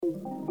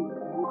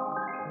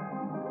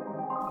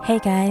Hey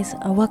guys,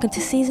 and welcome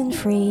to season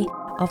 3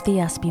 of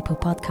the Us People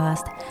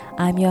podcast.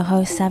 I'm your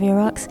host, Savia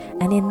Rocks,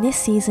 and in this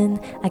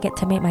season, I get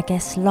to make my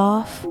guests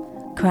laugh,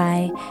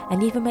 cry,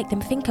 and even make them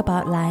think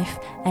about life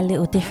a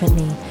little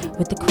differently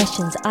with the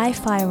questions I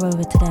fire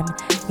over to them,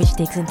 which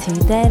digs into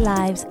their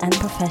lives and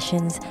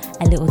professions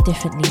a little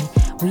differently.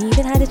 We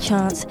even had a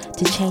chance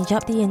to change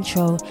up the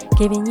intro,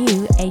 giving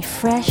you a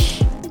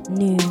fresh,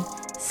 new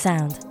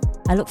sound.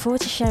 I look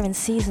forward to sharing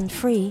season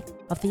 3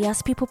 of the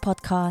Us People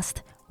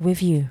podcast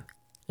with you.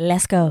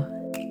 Let's go.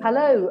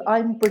 Hello,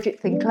 I'm Bridget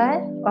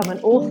Finclair. I'm an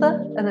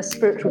author and a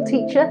spiritual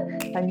teacher,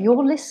 and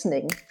you're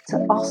listening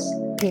to Us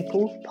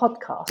People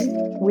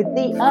podcast with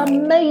the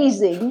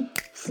amazing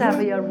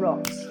Savia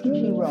Rocks.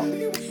 She rocks.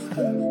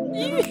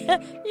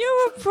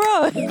 You're a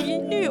pro. You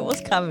knew it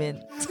was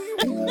coming.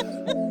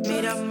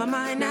 Made up my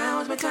mind,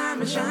 now is my time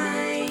to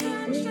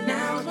shine.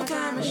 Now is my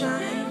time to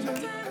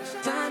shine.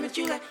 Time that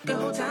you let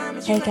go, time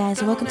that you Hey let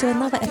guys, go, welcome to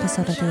another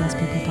episode of the Us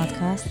People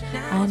podcast.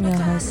 I'm your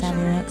host,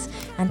 Savia Rocks,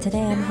 and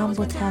today I'm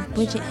humbled to have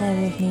Bridget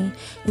here with me,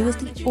 who is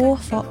the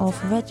author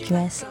of Red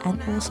Dress and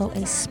also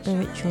a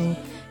spiritual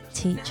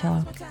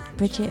teacher.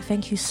 Bridget,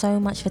 thank you so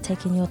much for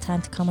taking your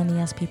time to come on the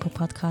Us People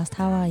podcast.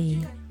 How are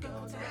you?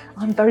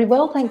 I'm very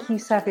well, thank you,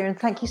 Savia, and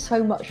thank you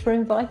so much for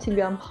inviting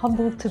me. I'm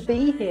humbled to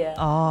be here.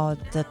 Oh,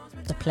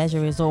 the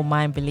pleasure is all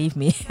mine, believe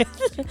me.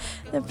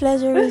 The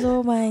pleasure is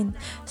all mine.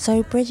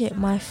 So, Bridget,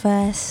 my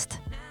first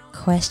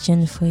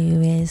question for you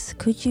is,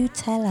 could you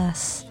tell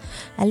us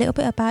a little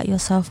bit about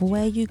yourself,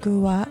 where you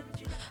grew up,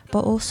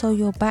 but also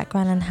your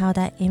background and how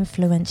that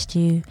influenced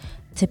you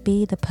to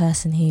be the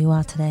person who you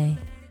are today?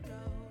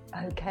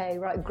 Okay,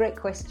 right, great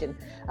question.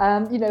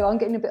 I'm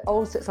getting a bit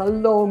old, so it's a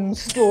long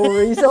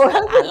story. So I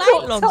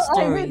like long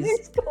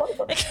stories.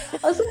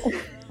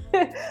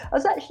 I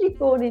was actually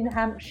born in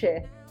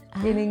Hampshire,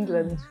 in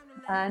England,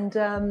 and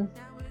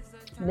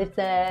lived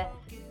there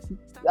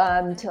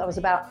till I was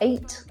about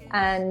 8.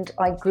 And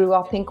I grew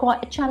up in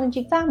quite a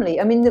challenging family.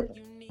 I mean,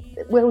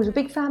 it was a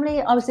big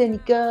family. I was the only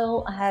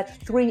girl. I had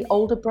 3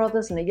 older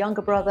brothers and a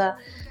younger brother.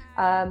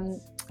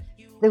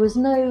 There was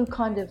no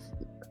kind of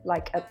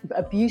like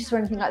abuse or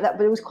anything like that,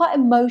 but it was quite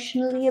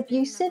emotionally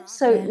abusive,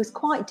 so it was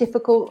quite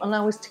difficult, and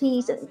I was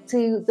teased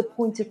to the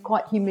point of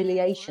quite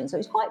humiliation, so it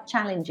was quite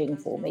challenging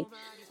for me.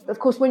 But of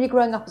course, when you're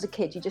growing up as a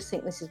kid, you just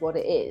think this is what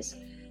it is.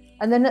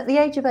 And then at the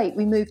age of 8,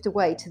 we moved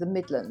away to the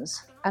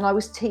Midlands, and I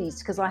was teased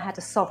because I had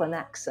a southern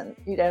accent,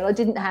 and I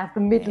didn't have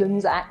the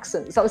Midlands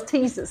accent, so I was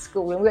teased at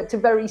school, and we went to a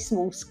very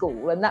small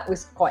school, and that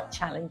was quite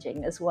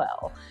challenging as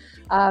well.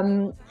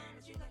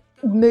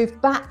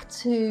 Moved back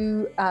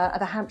to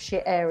the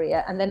Hampshire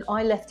area, and then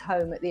I left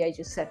home at the age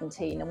of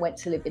 17 and went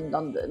to live in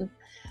London.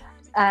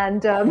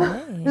 And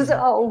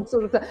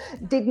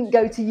didn't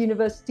go to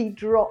university,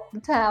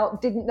 dropped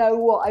out, didn't know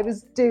what I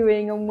was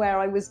doing and where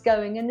I was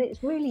going. And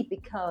it's really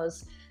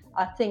because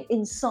I think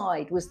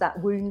inside was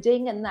that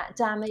wounding and that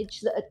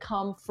damage that had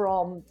come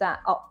from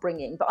that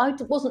upbringing. But I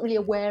wasn't really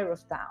aware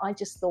of that. I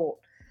just thought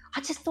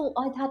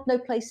I'd had no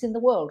place in the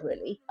world,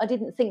 really. I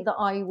didn't think that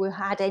I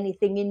had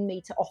anything in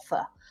me to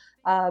offer.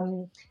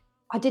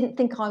 I didn't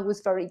think I was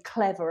very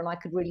clever and I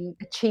could really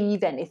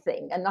achieve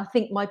anything. And I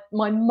think my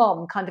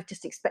mum kind of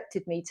just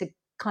expected me to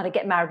kind of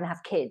get married and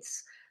have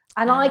kids.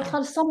 And I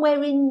kind of,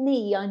 somewhere in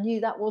me, I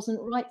knew that wasn't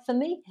right for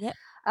me. Yep.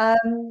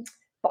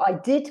 But I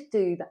did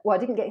do that.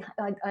 Well,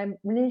 I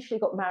initially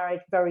got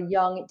married very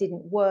young. It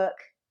didn't work.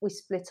 We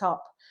split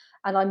up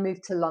and I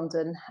moved to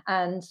London.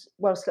 And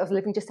I was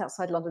living just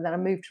outside London. Then I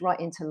moved right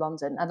into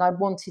London, and I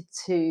wanted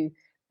to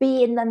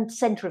be in the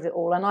centre of it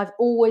all. And I've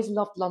always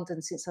loved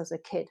London since I was a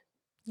kid.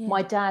 Yeah.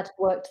 My dad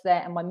worked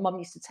there, and my mum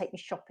used to take me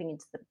shopping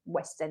into the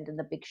West End and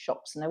the big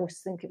shops. And I always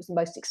think it was the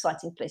most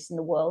exciting place in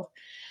the world.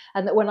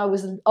 And that when I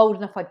was old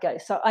enough, I'd go.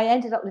 So I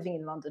ended up living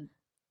in London,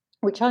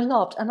 which I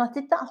loved. And I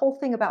did that whole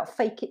thing about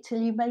fake it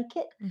till you make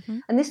it. Mm-hmm.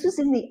 And this was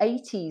in the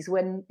 80s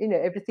when,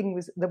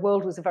 the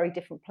world was a very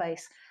different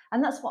place.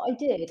 And that's what I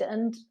did.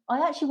 And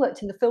I actually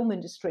worked in the film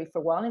industry for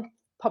a while, in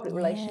public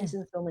relations in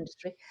the film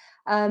industry.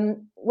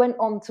 Went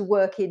on to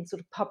work in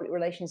sort of public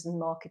relations and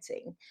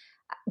marketing.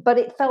 But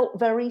it felt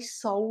very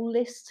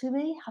soulless to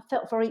me. I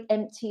felt very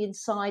empty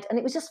inside. And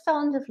it was just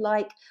kind of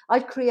like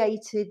I'd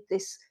created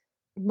this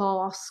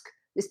mask,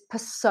 this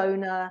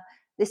persona,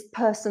 this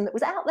person that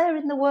was out there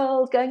in the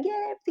world going,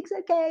 yeah, everything's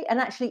okay. And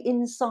actually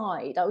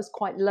inside, I was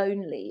quite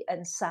lonely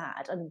and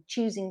sad and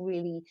choosing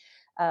really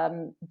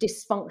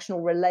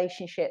dysfunctional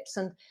relationships.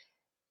 And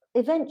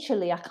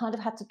eventually I kind of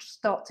had to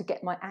start to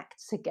get my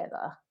act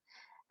together.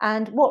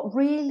 And what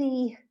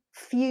really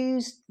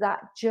fused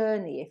that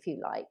journey, if you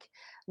like,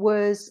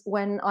 was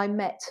when I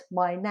met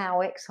my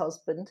now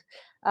ex-husband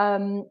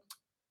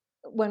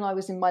when I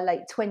was in my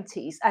late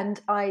 20s.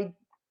 And I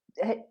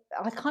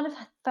kind of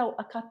felt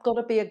like I've got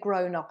to be a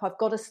grown-up. I've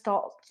got to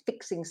start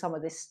fixing some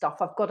of this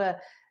stuff.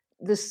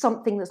 There's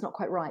something that's not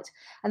quite right.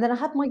 And then I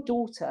had my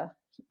daughter.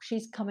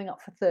 She's coming up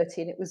for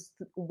 30, and it was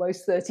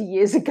almost 30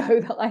 years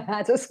ago that I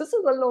had her. So this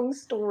is a long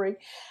story.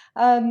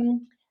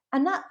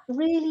 And that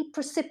really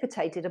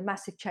precipitated a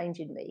massive change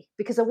in me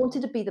because I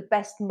wanted to be the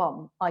best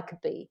mum I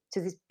could be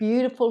to this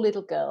beautiful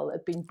little girl that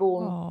had been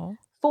born Oh,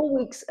 4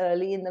 weeks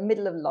early in the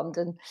middle of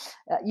London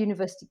at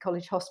University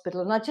College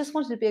Hospital. And I just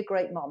wanted to be a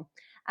great mum.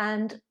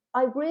 And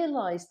I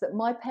realized that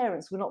my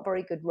parents were not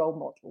very good role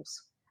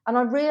models. And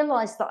I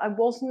realized that I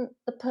wasn't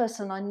the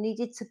person I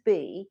needed to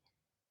be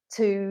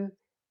to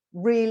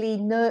really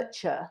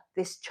nurture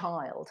this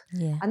child.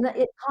 yeah. And that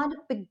it kind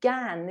of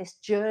began this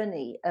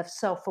journey of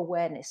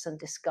self-awareness and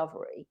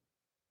discovery.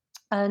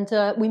 And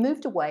we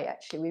moved away,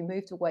 actually. We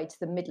moved away to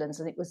the Midlands,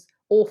 and it was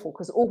awful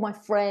because all my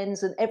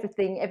friends and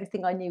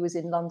everything I knew was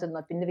in London.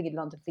 I'd been living in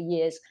London for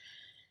years.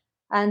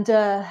 And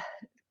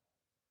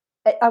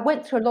I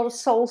went through a lot of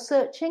soul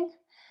searching,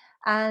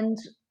 and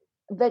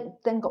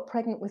then got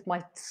pregnant with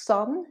my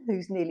son,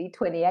 who's nearly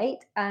 28,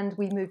 and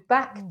we moved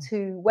back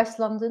to West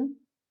London,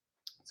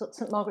 so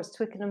St Margaret's,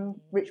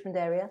 Twickenham, Richmond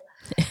area.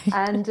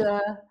 And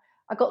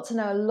I got to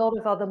know a lot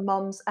of other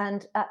mums,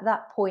 and at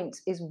that point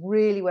is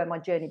really where my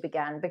journey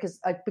began, because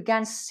I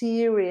began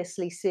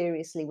seriously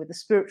with the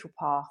spiritual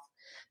path,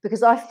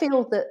 because I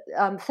feel that,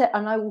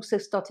 and I also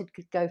started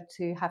to go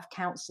to have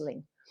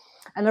counselling,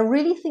 and I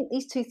really think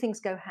these two things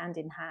go hand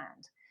in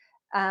hand.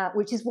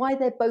 Which is why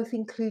they're both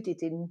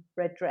included in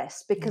Red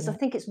Dress, because I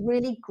think it's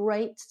really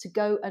great to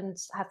go and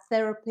have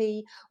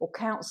therapy or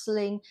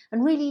counselling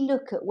and really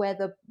look at where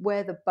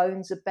the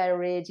bones are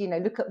buried,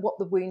 look at what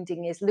the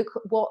wounding is, look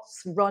at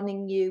what's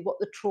running you, what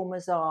the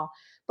traumas are,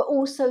 but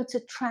also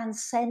to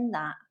transcend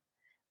that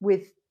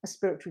with a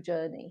spiritual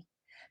journey.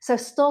 So I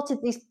started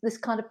this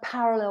kind of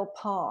parallel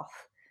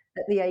path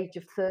at the age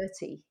of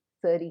 30,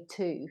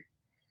 32,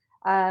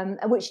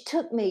 which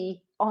took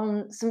me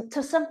on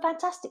to some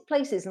fantastic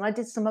places, and I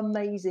did some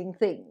amazing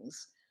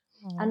things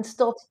and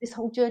started this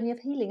whole journey of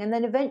healing. And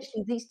then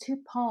eventually these two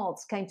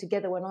paths came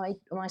together when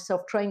I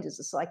self-trained as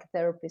a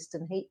psychotherapist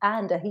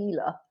and a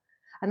healer,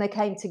 and they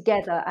came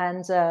together,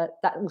 and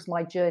that was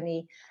my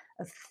journey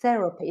of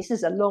therapy. This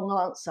is a long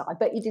answer. I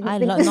bet you didn't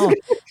think this. No.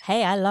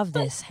 Hey, I love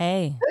this.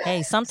 Hey.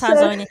 Sometimes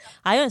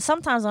So-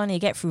 sometimes I only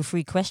get through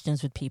 3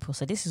 questions with people,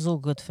 so this is all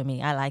good for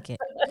me. I like it.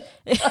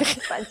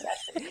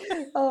 Fantastic.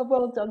 Oh,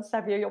 well done,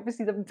 Savio. You're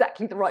obviously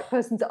exactly the right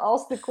person to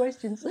ask the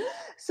questions.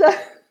 So,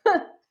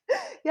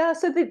 yeah,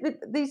 so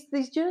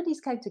these journeys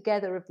came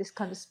together of this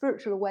kind of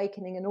spiritual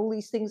awakening and all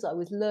these things I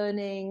was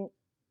learning.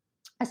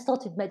 I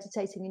started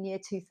meditating in year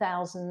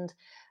 2000.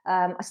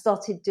 I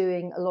started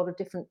doing a lot of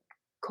different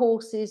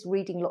courses,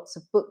 reading lots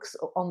of books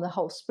on the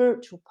whole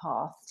spiritual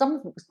path. Some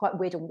of it was quite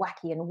weird and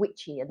wacky and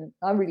witchy, and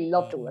I really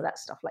loved all of that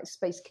stuff, like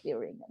space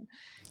clearing,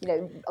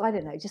 and I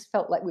don't know, just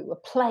felt like we were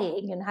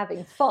playing and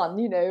having fun,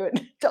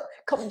 and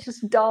conscious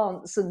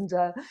dance, and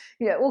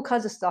all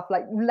kinds of stuff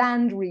like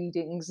land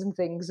readings and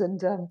things,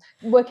 and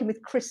working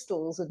with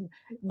crystals, and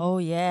Oh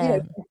yeah.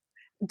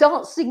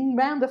 dancing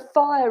around a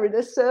fire in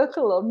a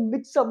circle on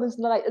Midsummer's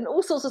Night, and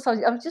all sorts of stuff.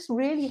 I was just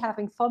really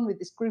having fun with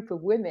this group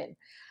of women,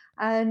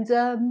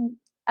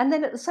 and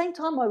then at the same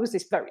time, I was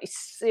this very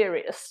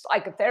serious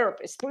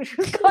psychotherapist, which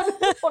was kind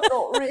of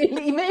not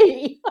really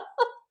me.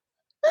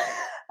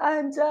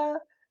 And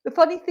the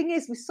funny thing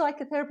is, with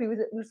psychotherapy,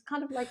 it was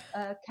kind of like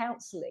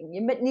counselling.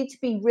 You need to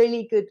be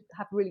really good,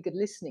 have really good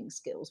listening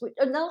skills,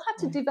 and I'll have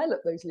to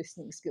develop those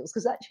listening skills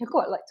because actually I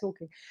quite like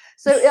talking.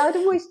 So I'd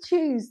always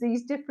choose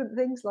these different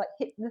things like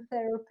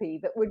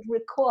hypnotherapy that would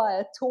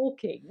require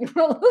talking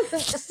rather than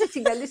just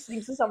sitting there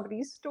listening to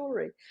somebody's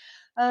story.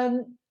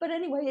 But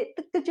anyway,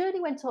 the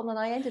journey went on, and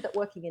I ended up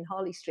working in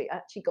Harley Street. I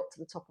actually got to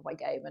the top of my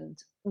game and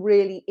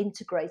really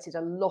integrated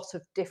a lot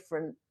of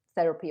different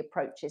therapy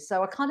approaches.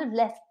 So I kind of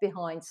left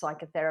behind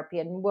psychotherapy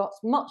and was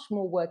much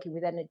more working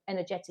with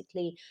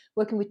energetically,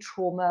 working with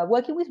trauma,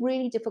 working with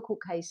really difficult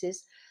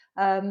cases,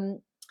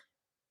 and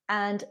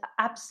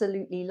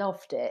absolutely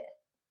loved it.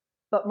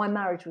 But my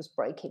marriage was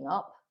breaking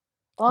up.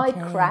 I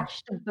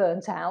crashed and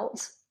burnt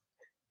out.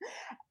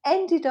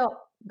 Ended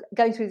up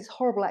going through this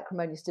horrible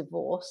acrimonious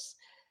divorce.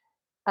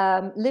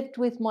 Lived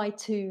with my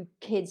 2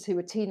 kids who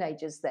were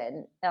teenagers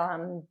then,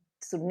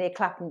 sort of near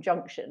Clapham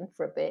Junction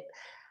for a bit.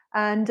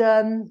 And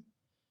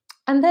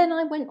then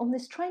I went on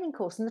this training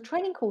course, and the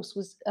training course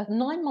was a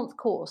 9-month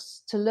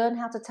course to learn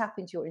how to tap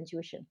into your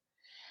intuition.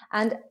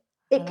 And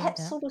it kept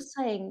sort of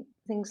saying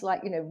things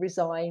like,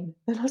 resign.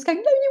 And I was going,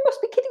 no, you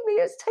must be kidding me.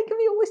 It's taken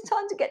me all this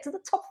time to get to the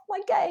top of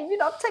my game.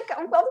 I've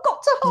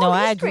got to No, I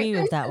Harley agree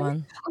Street. with that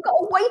one. I've got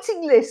a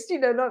waiting list,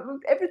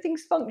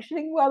 everything's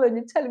functioning well, and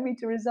you're telling me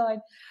to resign.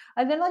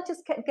 And then I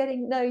just kept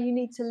getting, no, you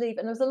need to leave.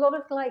 And there was a lot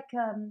of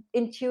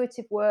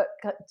intuitive work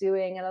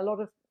doing, and a lot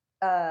of,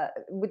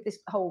 with this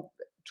whole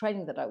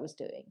training that I was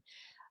doing,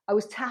 I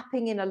was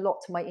tapping in a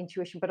lot to my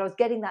intuition, but I was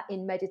getting that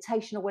in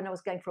meditation or when I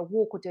was going for a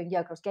walk or doing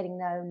yoga. I was getting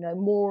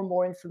more and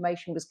more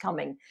information was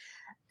coming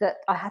that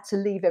I had to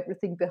leave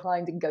everything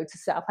behind and go to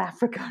South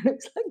Africa. And it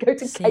was like go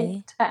to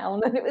Cape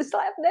Town. And it was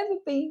like, I've never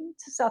been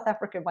to South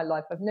Africa in my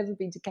life. I've never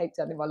been to Cape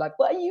Town in my life.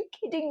 What, are you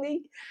kidding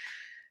me?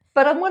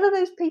 But I'm one of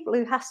those people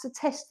who has to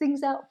test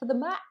things out for the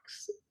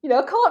max. You know,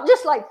 I can't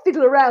just like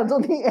fiddle around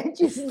on the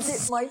edges and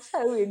dip my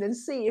toe in and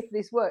see if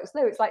this works.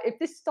 No, it's like, if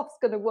this stuff's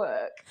going to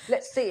work,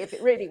 let's see if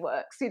it really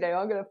works. You know,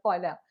 I'm going to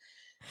find out.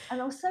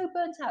 And I was so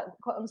burnt out,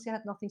 quite honestly, I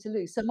had nothing to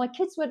lose. So my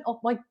kids went off.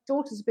 My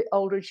daughter's a bit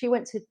older and she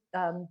went to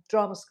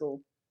drama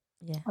school,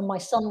 Yeah. and my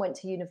son went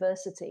to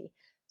university.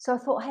 So I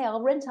thought, hey,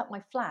 I'll rent out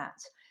my flat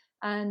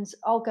and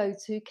I'll go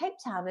to Cape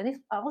Town. And if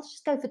I'll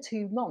just go for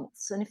 2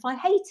 months. And if I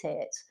hate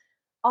it,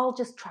 I'll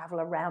just travel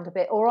around a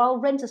bit, or I'll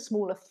rent a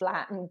smaller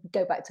flat and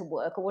go back to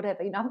work or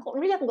whatever. You know,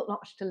 really haven't got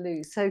much to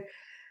lose. So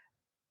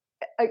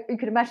you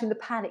can imagine the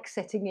panic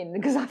setting in,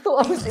 because I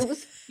thought it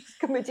was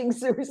committing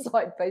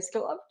suicide,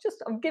 basically.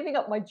 I'm giving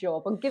up my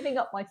job. I'm giving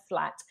up my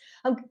flat.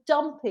 I'm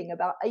dumping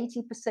about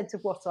 80% of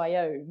what I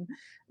own,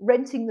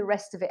 renting the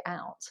rest of it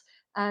out,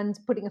 and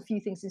putting a few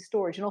things in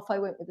storage. And off I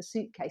went with a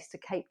suitcase to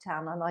Cape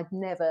Town. And I'd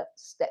never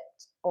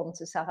stepped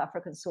onto South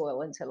African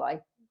soil until I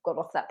got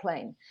off that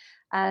plane.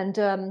 And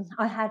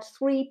I had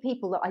 3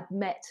 people that I'd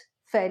met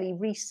fairly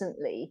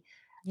recently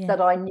that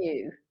I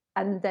knew.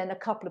 And then a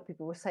couple of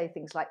people will say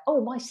things like,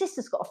 oh, my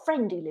sister's got a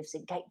friend who lives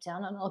in Cape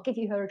Town and I'll give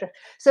you her address.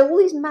 So all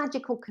these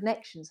magical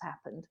connections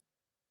happened.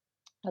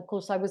 Of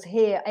course, I was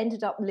here,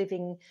 ended up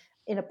living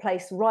in a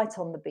place right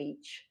on the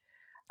beach,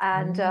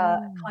 and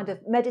kind of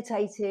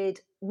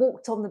meditated,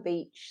 walked on the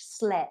beach,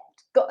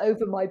 slept, got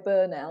over my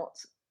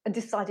burnout, and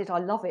decided I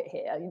love it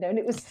here. You know,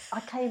 and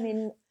I came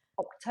in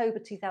October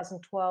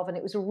 2012, and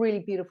it was a really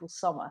beautiful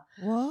summer.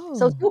 Whoa.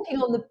 So I was walking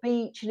on the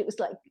beach, and it was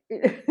like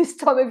this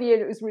time of year,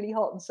 and it was really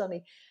hot and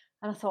sunny.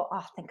 And I thought,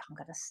 I think I'm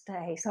going to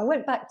stay. So I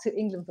went back to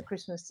England for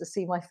Christmas to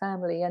see my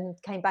family,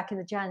 and came back in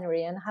the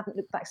January, and haven't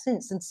looked back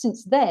since. And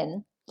since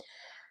then,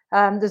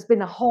 there's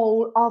been a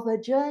whole other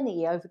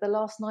journey over the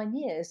last 9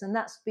 years, and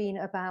that's been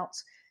about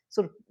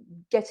sort of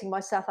getting my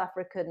South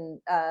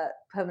African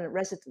permanent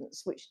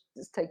residence, which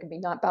has taken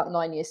me about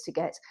 9 years to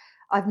get.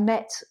 I've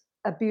met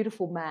a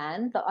beautiful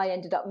man that I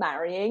ended up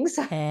marrying.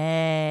 So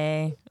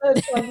Hey.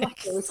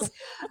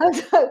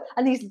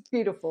 and he's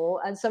beautiful,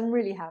 and so I'm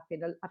really happy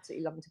and I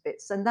absolutely love him to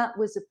bits. And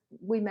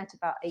we met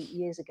about 8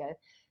 years ago.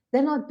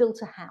 Then I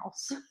built a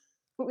house.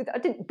 I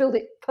didn't build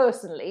it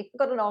personally. I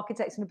got an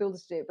architect and a builder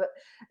to do it, but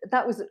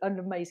that was an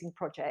amazing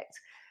project.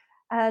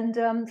 And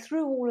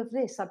through all of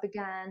this, I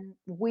began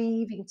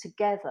weaving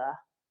together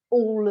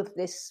all of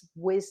this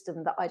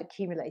wisdom that I'd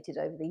accumulated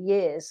over the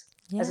years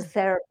as a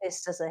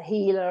therapist, as a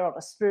healer, on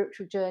a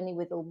spiritual journey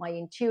with all my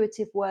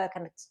intuitive work,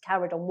 and it's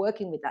carried on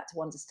working with that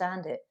to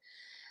understand it.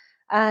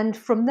 And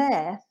from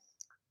there,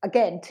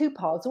 again, 2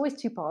 paths,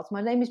 always 2 paths.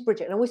 My name is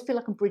Bridget, and I always feel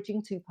like I'm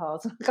bridging 2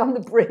 paths. I'm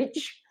the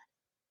bridge.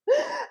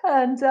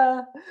 And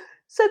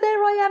so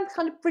there I am,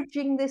 kind of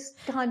bridging this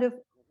kind of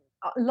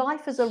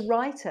life as a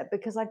writer,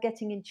 because I'm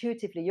getting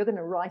intuitively, you're going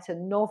to write a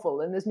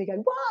novel, and there's me going,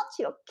 what,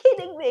 you're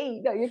kidding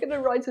me, no, you're going to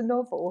write a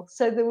novel.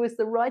 So there was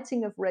the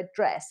writing of Red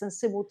Dress, and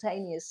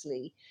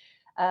simultaneously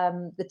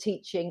the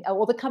teaching,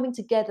 or the coming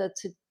together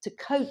to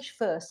coach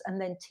first and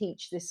then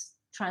teach this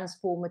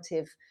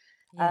transformative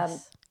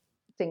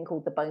thing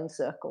called the Bone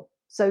Circle.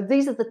 So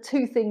these are the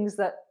 2 things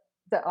that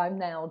I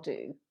now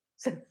do.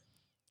 So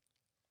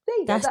there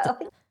you go. I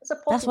think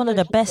that's one of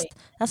the best.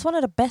 That's one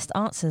of the best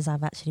answers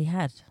I've actually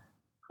had.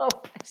 Oh,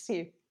 bless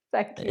you.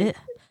 Thank you.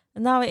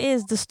 No, it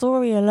is. The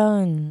story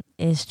alone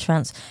is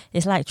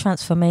it's like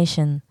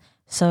transformation.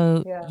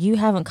 So you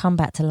haven't come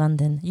back to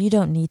London. You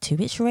don't need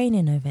to. It's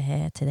raining over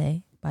here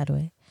today, by the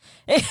way.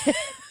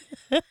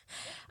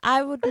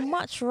 I would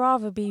much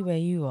rather be where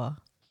you are,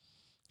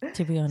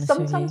 to be honest with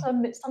you.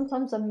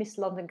 Sometimes I miss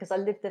London because I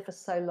lived there for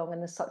so long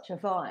and there's such a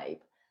vibe.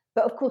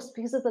 But of course,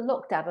 because of the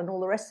lockdown and all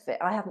the rest of it,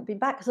 I haven't been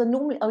back. Because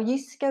I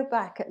used to go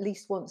back at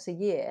least once a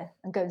year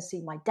and go and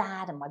see my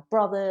dad and my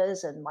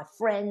brothers and my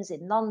friends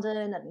in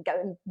London, and go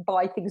and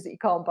buy things that you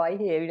can't buy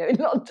here, you know, in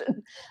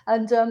London.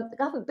 And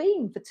I haven't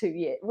been for 2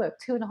 years,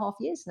 2.5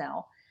 years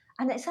now.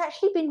 And it's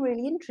actually been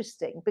really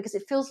interesting, because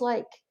it feels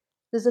like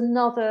there's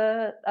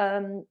another,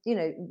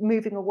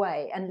 moving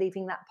away and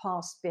leaving that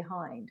past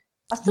behind.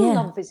 I still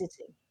love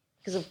visiting,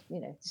 because of,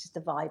 it's just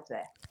a vibe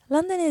there.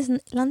 London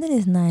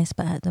is nice,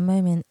 but at the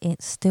moment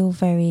it's still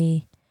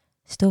very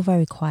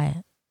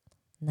quiet.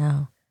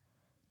 Now,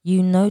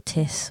 you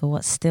notice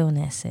what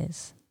stillness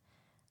is.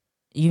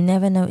 You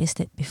never noticed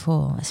it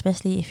before,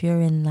 especially if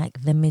you're in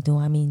like the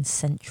middle,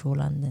 central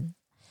London.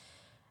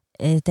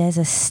 There's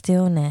a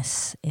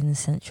stillness in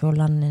central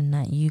London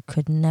that you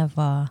could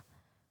never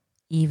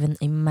even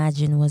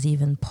imagine was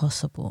even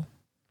possible,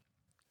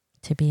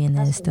 to be in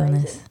the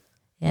stillness. Amazing.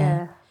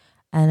 Yeah.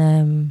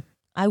 And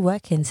I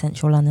work in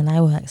central London.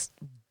 I work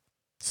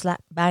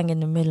slap bang in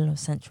the middle of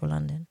central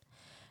London,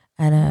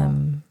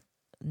 and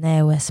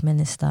near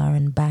Westminster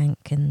and Bank,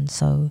 and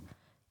so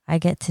I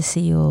get to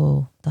see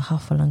all the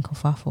huffle and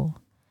kerfuffle,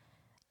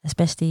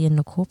 especially in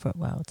the corporate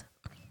world.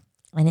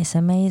 And it's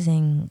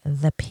amazing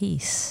the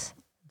peace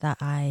that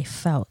I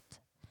felt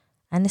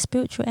and the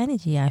spiritual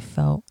energy I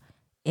felt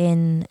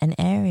in an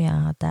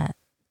area that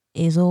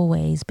is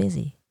always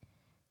busy.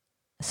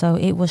 So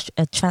it was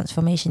a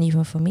transformation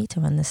even for me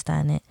to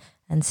understand it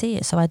and see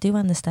it. So I do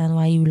understand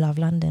why you love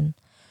London,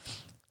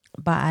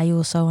 but I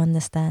also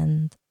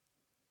understand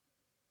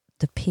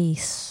the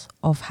piece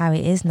of how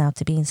it is now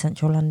to be in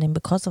central London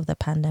because of the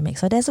pandemic.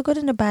 So there's a good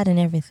and a bad in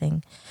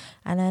everything.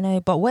 And I know,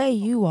 but where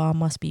you are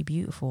must be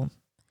beautiful,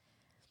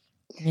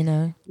 you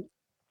know?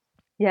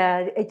 Yeah,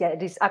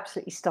 it is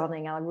absolutely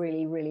stunning. I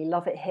really, really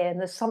love it here. And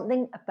there's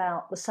something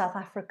about the South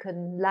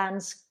African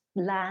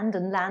land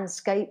and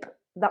landscape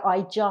that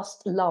I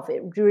just love.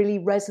 It really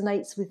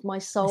resonates with my I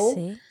soul.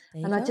 see.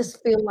 There you And I go.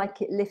 just feel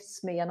like it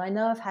lifts me. And I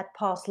know I've had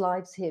past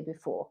lives here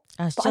before,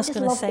 I was but I just just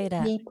going to love say the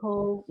that.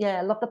 people. Yeah,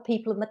 I love the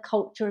people and the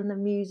culture and the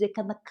music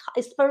and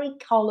it's very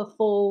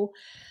colourful.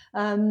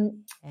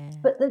 Um, Yeah.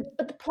 but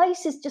the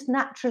place is just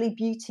naturally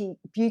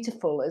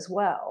beautiful as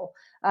well.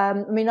 I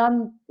mean,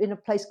 I'm in a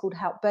place called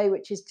Hout Bay,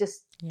 which is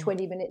just Yeah.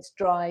 20 minutes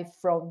drive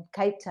from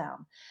Cape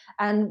Town,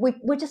 and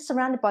we're just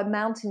surrounded by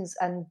mountains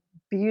and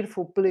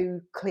beautiful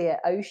blue, clear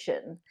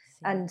ocean,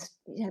 See. and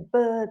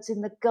birds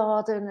in the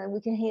garden, and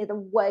we can hear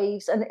the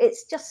waves, and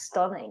it's just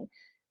stunning.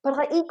 But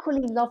I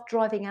equally love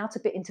driving out a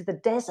bit into the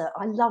desert.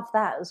 I love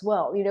that as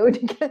well. We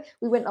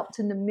went up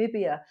to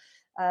Namibia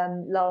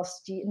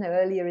last year,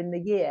 earlier in the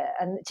year,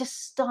 and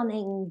just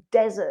stunning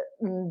desert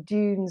and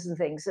dunes and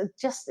things. So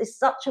it's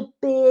such a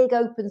big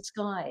open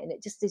sky, and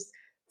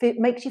it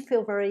makes you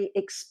feel very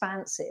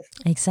expansive.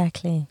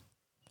 Exactly.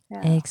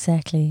 Yeah.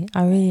 Exactly.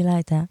 I really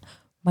like that.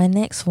 My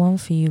next one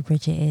for you,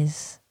 Bridget,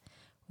 is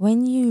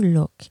when you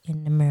look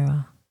in the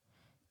mirror,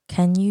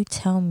 can you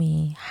tell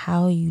me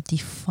how you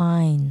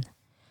define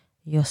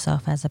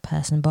yourself as a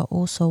person, but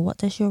also what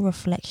does your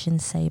reflection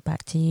say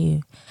back to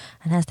you?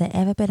 And has there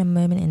ever been a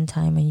moment in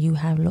time when you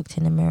have looked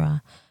in the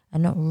mirror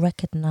and not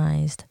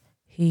recognized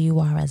who you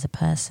are as a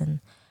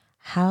person?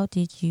 How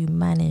did you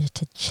manage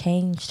to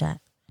change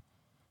that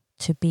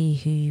to be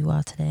who you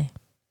are today?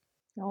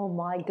 Oh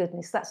my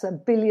goodness, that's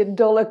 $1 billion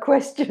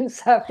question,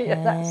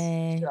 Savia. That's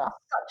Hey. just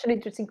such an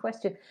interesting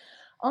question.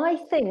 I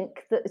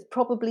think that it's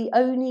probably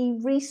only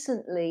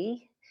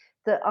recently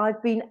that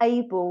I've been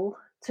able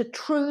to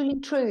truly,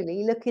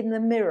 truly look in the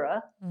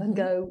mirror and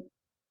go,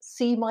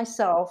 see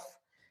myself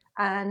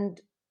and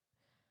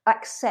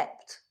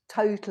accept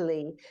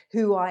totally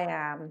who I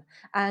am.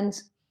 And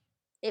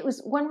it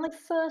was when I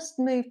first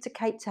moved to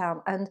Cape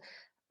Town, and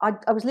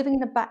I was living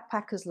in a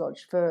backpackers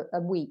lodge for a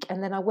week,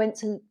 and then I went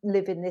to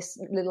live in this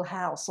little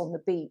house on the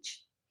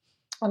beach.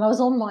 And I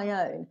was on my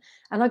own,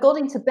 and I got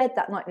into bed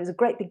that night. It was a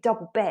great big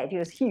double bed. It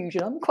was huge,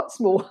 and I'm quite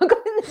small. I got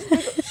in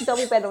this big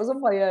double bed. I was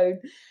on my own,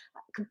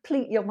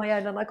 completely on my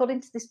own, and I got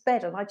into this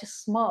bed, and I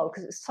just smiled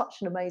because it's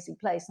such an amazing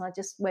place. And I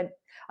just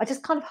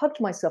kind of hugged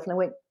myself, and I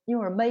went,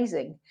 "You're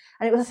amazing."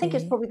 And I think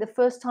it's See? probably the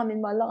first time in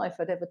my life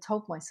I'd ever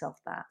told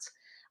myself that.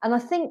 And I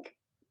think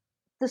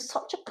there's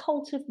such a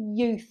cult of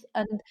youth,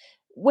 and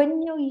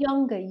when you're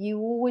younger you're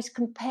always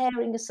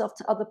comparing yourself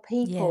to other Yeah.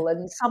 people,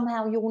 and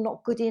somehow you're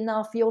not good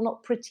enough, you're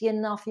not pretty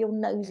enough, your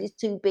nose is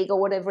too big, or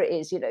whatever it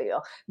is,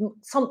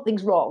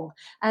 something's wrong.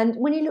 And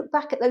when you look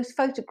back at those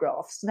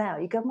photographs now,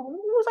 you go, "Oh,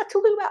 what was I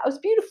talking about? I was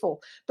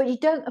beautiful," but you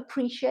don't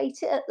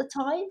appreciate it at the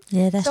time.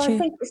 Yeah, that's So I true.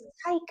 think it's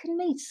taken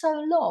me so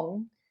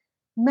long.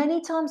 Many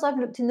times I've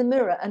looked in the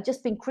mirror and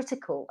just been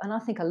critical, and I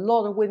think a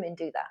lot of women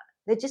do that.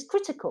 They're just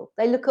critical.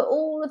 They look at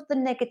all of the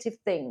negative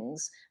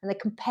things and they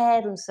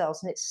compare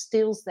themselves, and it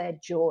steals their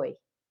joy.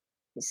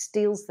 It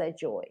steals their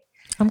joy.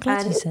 I'm glad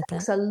And you it said that.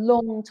 takes a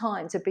long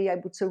time to be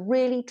able to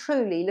really,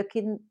 truly look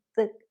in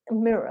the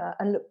mirror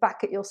and look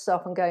back at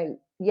yourself and go,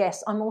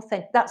 yes, I'm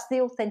authentic. That's the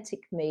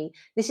authentic me.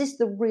 This is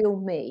the real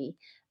me.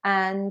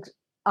 And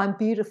I'm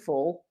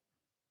beautiful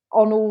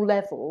on all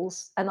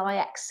levels, and I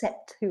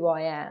accept who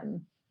I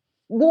am,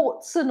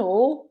 warts and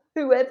all,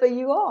 whoever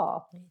you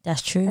are.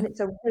 That's And true. it's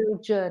a real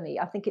journey.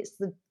 I think it's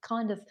the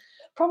kind of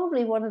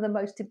probably one of the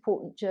most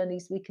important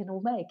journeys we can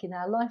all make in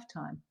our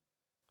lifetime.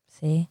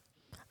 See?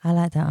 I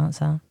like that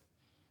answer.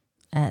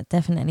 It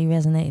definitely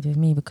resonated with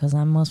me because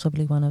I'm most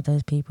probably one of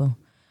those people.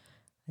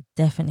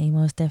 Definitely,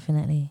 most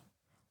definitely.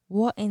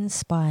 What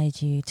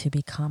inspired you to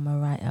become a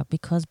writer?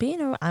 Because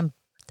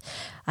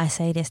I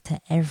say this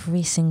to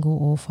every single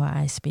author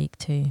I speak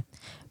to.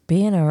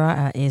 Being a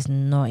writer is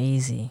not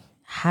easy.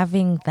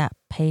 Having that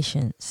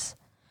patience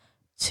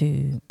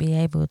to be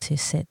able to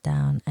sit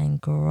down and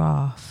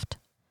graft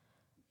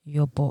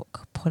your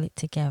book, pull it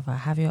together,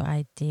 have your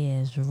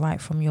ideas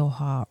right from your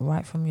heart,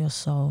 right from your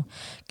soul,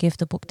 give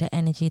the book the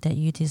energy that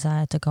you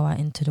desire to go out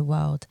into the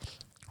world.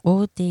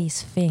 All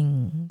these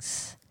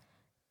things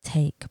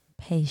take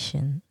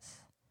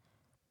patience.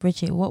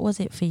 Bridget, what was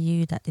it for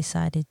you that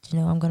decided,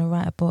 I'm going to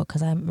write a book?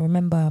 Because I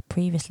remember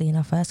previously in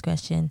our first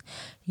question,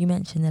 you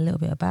mentioned a little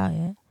bit about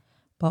it.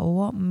 But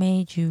what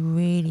made you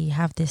really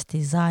have this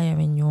desire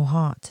in your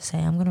heart to say,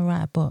 I'm going to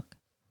write a book?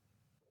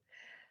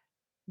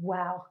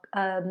 Wow.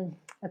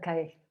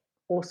 Okay.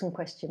 Awesome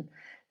question.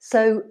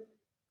 So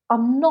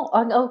I'm not.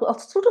 I'll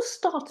sort of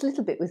start a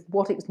little bit with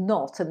what it's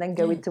not, and then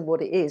go Yeah. into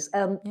what it is.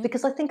 Yeah.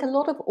 Because I think a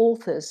lot of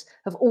authors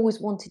have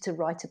always wanted to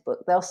write a book.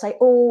 They'll say,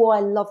 "Oh,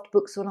 I loved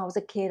books when I was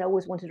a kid. I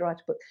always wanted to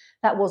write a book."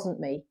 That wasn't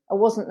me. I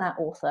wasn't that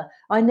author.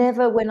 I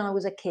never, when I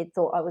was a kid,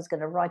 thought I was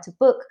going to write a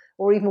book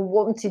or even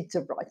wanted to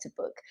write a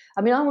book.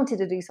 I mean, I wanted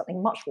to do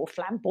something much more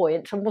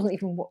flamboyant. I wasn't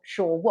even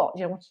sure what.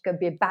 I wanted to go and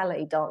be a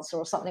ballet dancer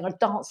or something, or a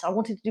dancer. I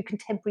wanted to do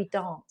contemporary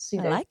dance.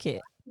 I like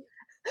it.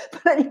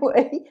 But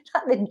anyway,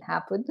 that didn't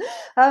happen.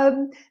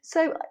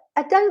 So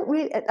I didn't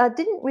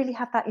really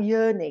have that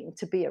yearning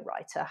to be a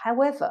writer.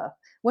 However,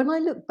 when I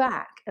look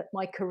back at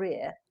my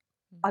career,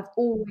 I've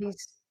always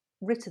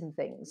written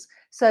things.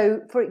 So,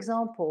 for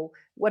example,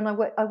 when I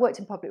worked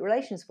in public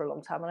relations for a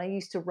long time, and I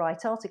used to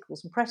write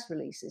articles and press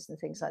releases and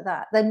things like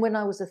that. Then, when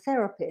I was a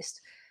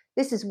therapist,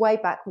 this is way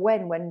back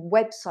when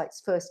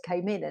websites first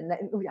came in, and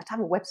to have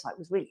a website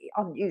was really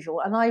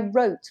unusual. And I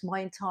wrote my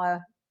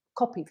entire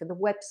copy for the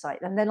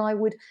website, and then I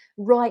would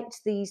write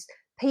these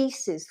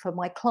pieces for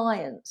my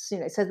clients,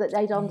 so that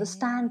they'd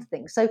understand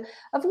things. So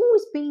I've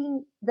always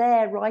been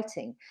there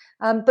writing,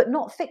 but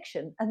not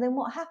fiction. And then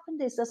what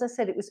happened is, as I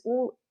said, it was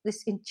all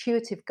this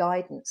intuitive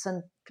guidance.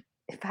 And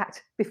in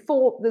fact,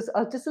 before there's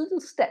just a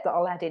little step that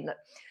I'll add in. That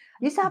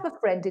I used to have a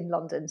friend in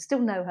London, still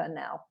know her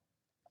now.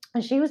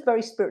 And she was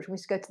very spiritual. We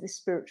used to go to this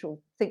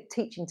spiritual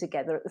teaching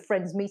together at the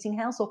Friends Meeting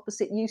House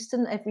opposite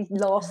Euston every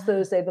last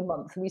Thursday of the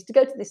month. And we used to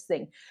go to this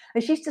thing.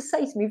 And she used to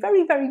say to me,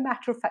 very, very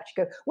matter of fact,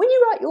 she'd go, "When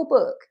you write your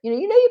book, you know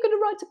you're going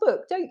to write a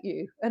book, don't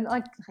you?" And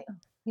I'd say, "Oh,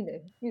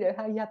 you know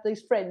how you have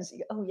those friends." You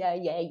go, "Oh, yeah,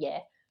 yeah, yeah."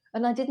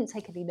 And I didn't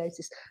take any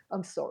notice.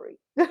 I'm sorry.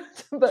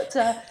 But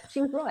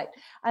she was right.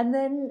 And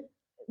then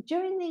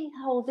during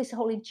this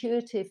whole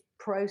intuitive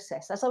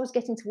process, as I was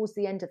getting towards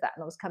the end of that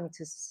and I was coming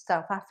to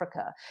South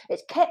Africa,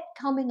 it kept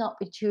coming up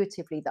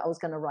intuitively that I was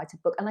going to write a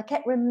book. And I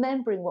kept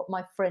remembering what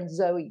my friend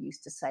Zoe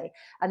used to say.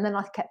 And then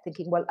I kept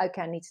thinking, well,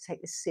 okay, I need to take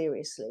this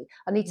seriously.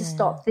 I need to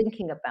start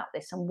thinking about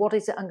this, and what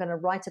is it I'm going to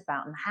write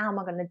about, and how am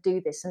I going to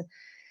do this? And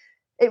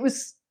it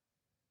was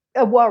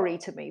a worry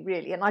to me,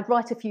 really. And I'd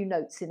write a few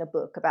notes in a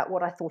book about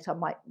what I thought I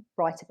might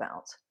write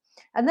about.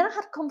 And then I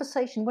had a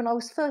conversation when I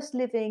was first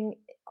living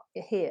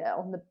here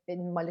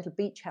in my little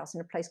beach house in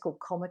a place called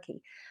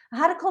Komaki. I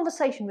had a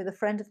conversation with a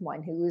friend of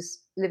mine who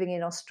was living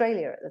in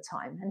Australia at the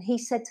time, and he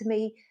said to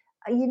me,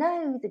 "You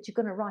know that you're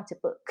going to write a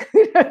book."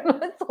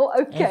 And I thought,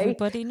 okay,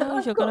 Everybody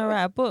knows you're going to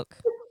write a book.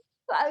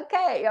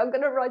 Okay, I'm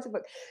going to write a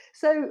book.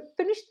 So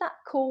finished that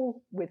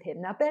call with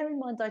him. Now, bear in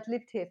mind, I'd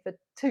lived here for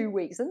 2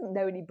 weeks. I didn't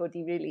know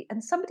anybody really.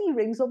 And somebody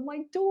rings on my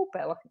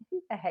doorbell. I think,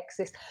 who the heck's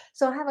this?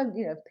 So I have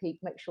a, peek,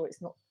 make sure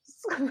it's not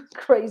some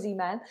crazy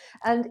man.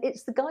 And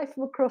it's the guy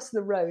from across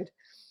the road.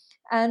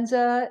 And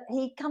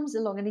he comes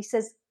along and he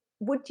says,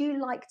 "Would you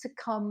like to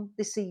come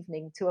this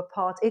evening to a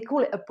party?" They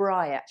call it a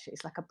braai, actually.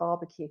 It's like a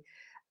barbecue.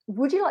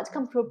 "Would you like to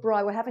come to a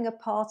braai? We're having a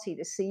party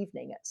this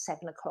evening at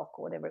 7:00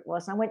 or whatever it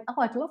was." And I went, "Oh,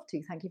 I'd love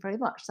to. Thank you very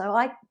much." So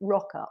I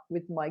rock up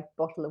with my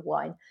bottle of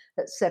wine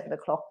at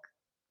 7:00.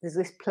 There's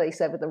this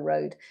place over the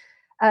road.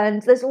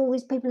 And there's all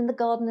these people in the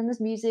garden, and there's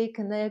music,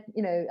 and they're,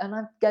 and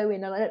I go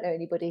in and I don't know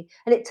anybody.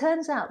 And it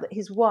turns out that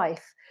his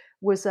wife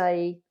was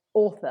a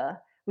author,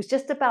 was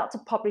just about to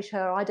publish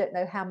her, I don't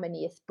know how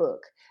manyth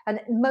book. And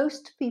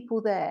most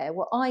people there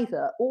were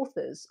either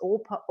authors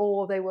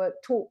or they were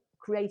taught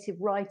creative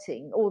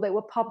writing, or they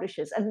were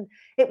publishers. And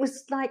it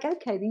was like,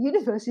 okay, the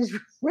universe is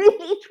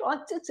really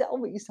trying to tell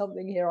me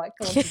something here. I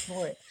can't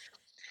ignore it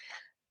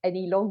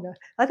any longer.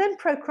 I then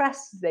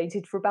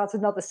procrastinated for about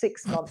another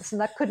 6 months,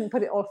 and I couldn't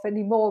put it off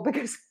anymore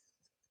because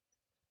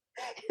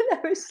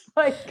it's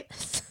like,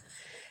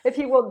 if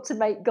you want to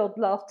make God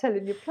laugh, tell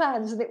him your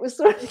plans. And it was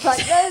sort of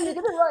like, no, you're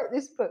going to write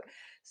this book.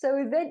 So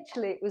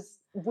eventually it was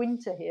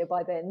winter here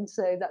by then.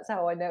 So that's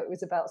how I know it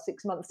was about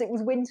 6 months. It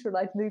was winter, and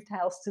I'd moved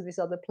house to this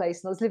other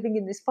place. And I was living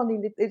in this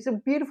it's a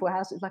beautiful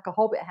house. It was like a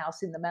hobbit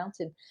house in the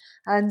mountain.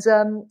 And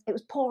it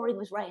was pouring, it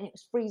was raining, it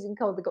was freezing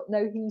cold. They got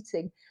no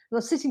heating. And I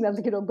was sitting there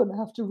thinking, I'm going to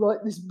have to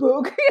write this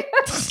book.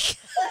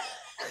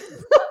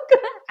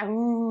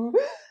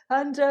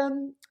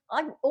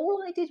 And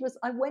all I did was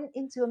I went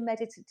into a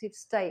meditative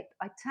state.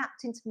 I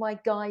tapped into my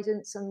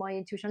guidance and my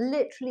intuition. I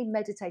literally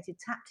meditated,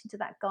 tapped into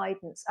that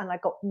guidance, and I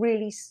got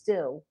really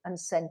still and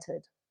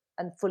centered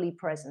and fully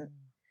present.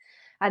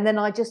 And then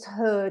I just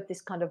heard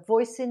this kind of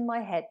voice in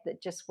my head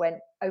that just went,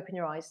 "Open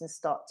your eyes and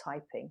start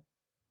typing."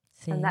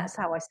 And that's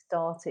how I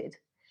started.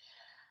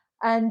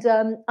 And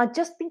I'd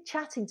just been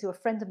chatting to a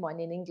friend of mine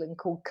in England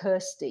called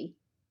Kirsty.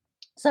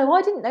 So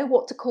I didn't know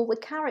what to call the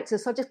character,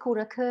 so I just called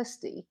her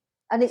Kirsty.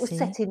 And it was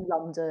set in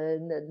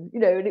London, and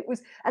and it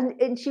was,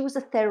 and she was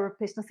a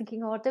therapist. And I'm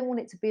thinking, oh, I don't want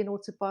it to be an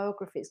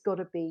autobiography. It's got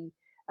to be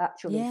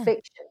actually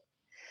fiction.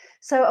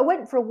 So I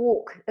went for a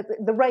walk.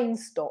 The rain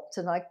stopped,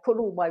 and I put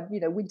all my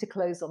winter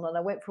clothes on, and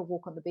I went for a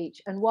walk on the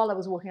beach. And while I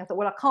was walking, I thought,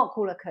 well, I can't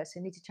call her Kirsty.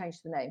 I need to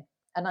change the name,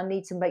 and I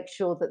need to make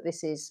sure that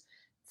this is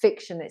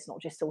fiction. It's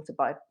not just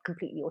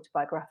completely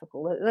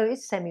autobiographical. Though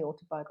it's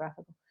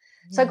semi-autobiographical.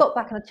 So I got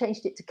back and I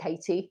changed it to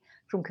Katie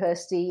from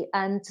Kirsty,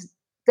 and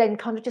then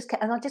kind of just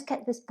kept, and I just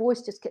kept, this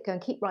voice just kept going,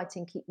 keep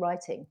writing, keep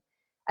writing.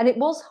 And it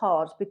was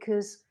hard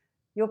because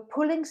you're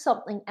pulling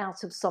something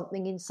out of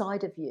something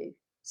inside of you.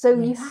 So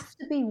you Yes. have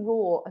to be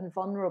raw and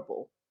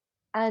vulnerable.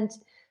 And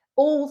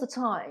all the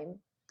time,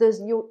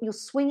 you're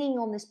swinging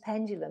on this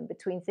pendulum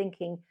between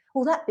thinking,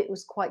 oh, that bit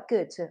was quite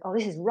good, to, oh,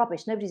 this is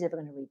rubbish. Nobody's ever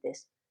going to read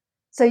this.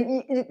 So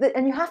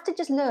and you have to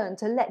just learn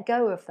to let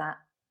go of that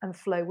and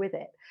flow with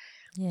it.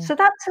 Yeah. So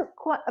that took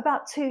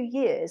about 2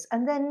 years,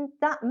 and then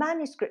that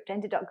manuscript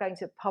ended up going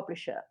to a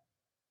publisher.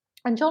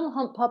 And John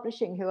Hunt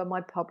Publishing, who are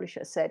my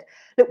publisher, said,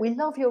 look, we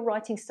love your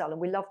writing style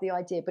and we love the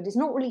idea, but it's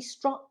not really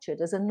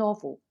structured as a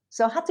novel.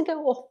 So I had to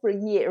go off for a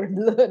year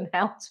and learn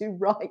how to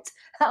write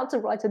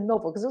a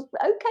novel, because I was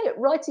okay at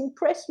writing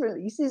press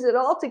releases and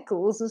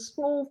articles and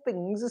small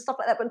things and stuff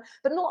like that,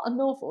 but not a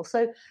novel.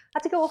 So I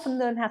had to go off and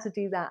learn how to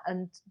do that.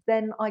 And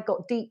then I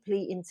got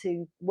deeply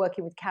into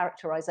working with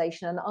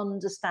characterization and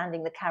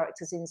understanding the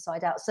characters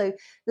inside out. So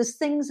there's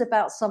things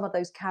about some of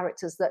those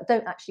characters that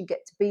don't actually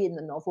get to be in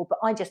the novel, but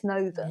I just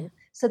know them. Yeah.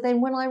 So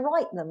then when I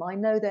write them, I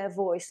know their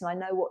voice and I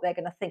know what they're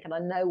going to think and I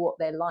know what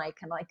they're like,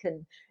 and I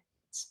can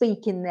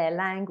speak in their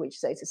language,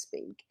 so to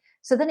speak.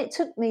 So then it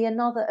took me and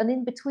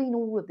in between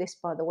all of this,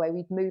 by the way,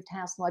 we'd moved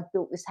house and I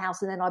built this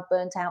house, and then I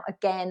burnt out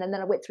again, and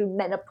then I went through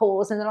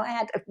menopause, and then I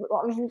had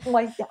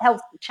my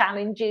health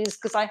challenges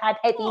because I had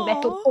heavy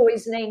metal Aw.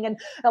 poisoning and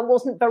I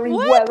wasn't very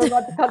What? well, and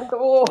I kind of go,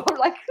 oh,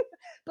 like,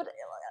 but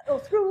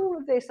through all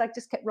of this, I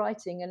just kept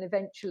writing, and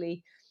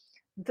eventually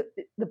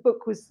the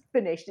book was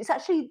finished. It's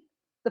actually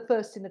the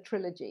first in a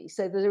trilogy,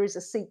 so there is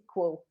a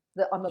sequel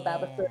that I'm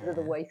about a third of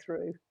the Yeah. way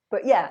through.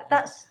 But yeah,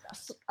 that's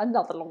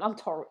another long.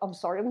 I'm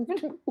sorry. I'm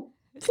going to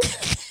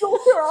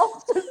shorter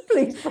answers,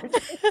 please,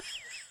 Bridget.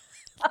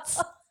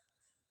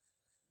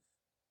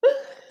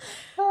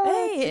 Oh,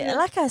 Hey, dear.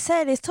 like I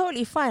said, it's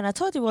totally fine. I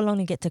told you we'll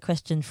only get to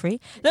question 3.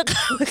 Look.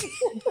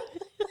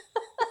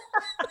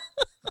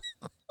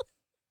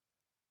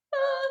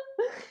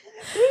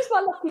 Three's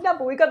my lucky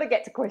number. We've got to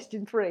get to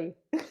question 3.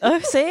 Oh,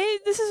 see,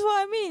 this is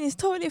what I mean. It's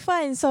totally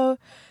fine. So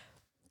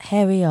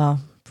here we are,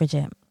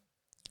 Bridget.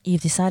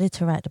 You've decided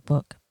to write the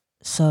book.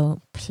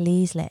 So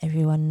please let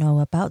everyone know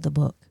about the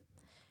book.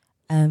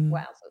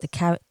 Wow.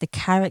 The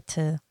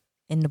character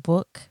in the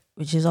book,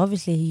 which is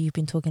obviously who you've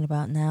been talking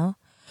about now,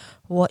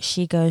 what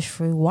she goes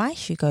through, why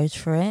she goes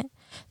through it,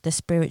 the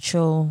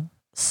spiritual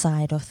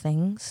side of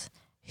things,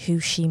 who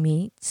she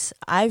meets.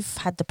 I've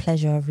had the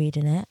pleasure of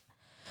reading it,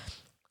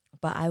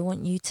 but I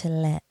want you to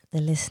let the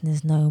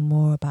listeners know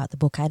more about the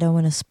book. I don't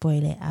want to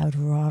spoil it. I would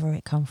rather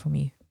it come from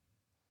you.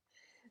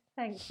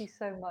 Thank you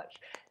so much.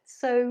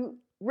 So,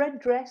 Red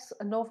Dress,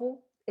 a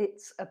novel.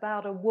 It's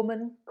about a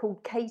woman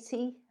called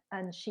Katie,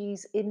 and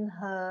she's in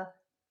her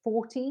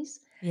 40s.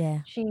 Yeah.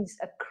 She's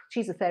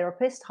a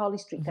therapist, Harley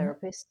Street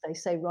therapist. They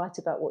say write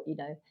about what you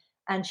know,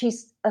 and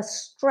she's a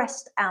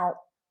stressed out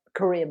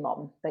career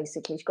mom.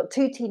 Basically, she's got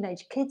 2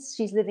 teenage kids.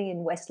 She's living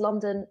in West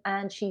London,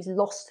 and she's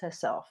lost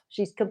herself.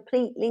 She's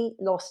completely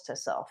lost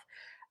herself.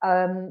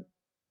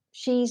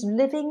 She's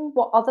living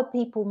what other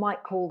people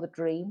might call the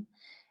dream.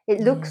 It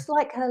looks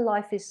like her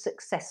life is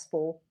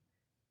successful,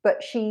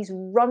 but she's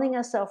running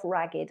herself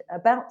ragged,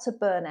 about to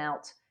burn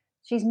out.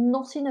 She's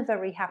not in a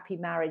very happy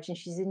marriage, and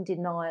she's in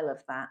denial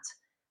of that.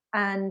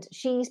 And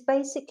she's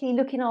basically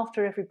looking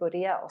after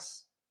everybody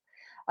else.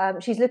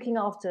 She's looking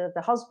after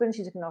the husband,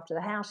 she's looking after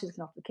the house, she's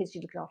looking after the kids,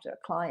 she's looking after her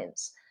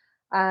clients.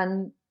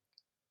 And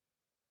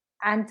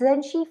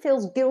then she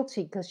feels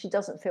guilty because she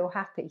doesn't feel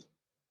happy.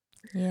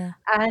 Yeah.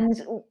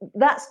 And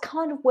that's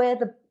kind of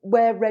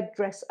where Red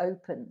Dress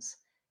opens.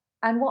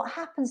 And what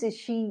happens is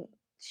she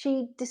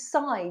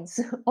decides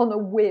on a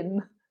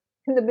whim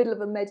in the middle of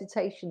a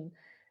meditation,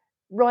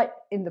 right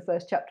in the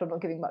first chapter, I'm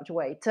not giving much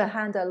away, to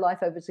hand her life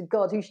over to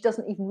God, who she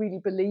doesn't even really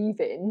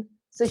believe in.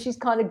 So she's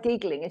kind of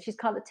giggling and she's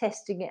kind of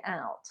testing it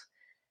out.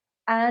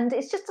 And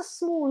it's just a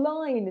small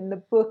line in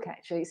the book,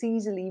 actually. It's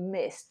easily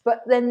missed.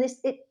 But then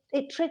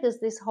it triggers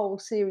this whole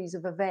series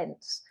of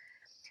events.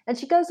 And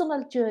she goes on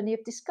a journey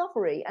of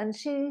discovery, and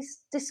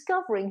she's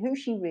discovering who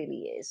she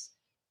really is.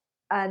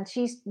 And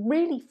she's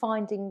really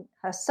finding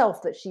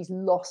herself, that she's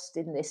lost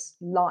in this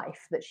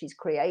life that she's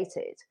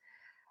created.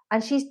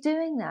 And she's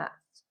doing that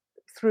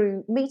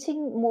through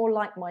meeting more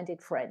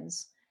like-minded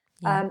friends,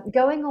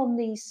 going on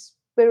these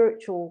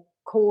spiritual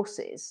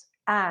courses,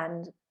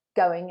 and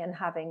going and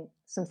having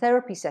some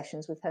therapy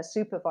sessions with her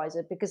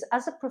supervisor, because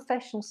as a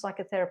professional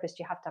psychotherapist,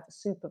 you have to have a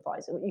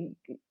supervisor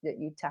that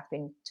you tap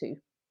into.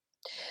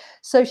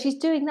 So she's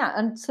doing that.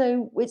 And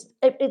so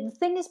the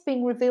thing is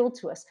being revealed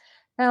to us.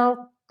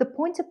 Now, the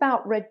point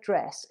about Red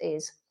Dress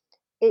is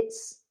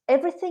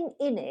everything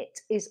in it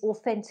is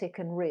authentic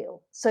and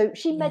real. So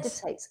she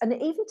meditates, and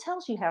it even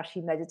tells you how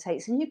she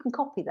meditates, and you can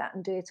copy that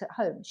and do it at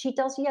home. She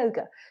does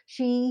yoga.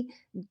 She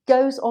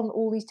goes on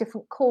all these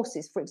different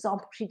courses. For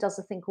example, she does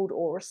a thing called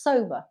Aura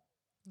Soma.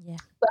 Yeah.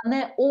 And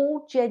they're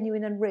all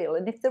genuine and real.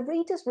 And if the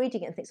reader's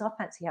reading it and thinks, I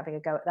fancy having a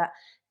go at that,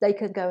 they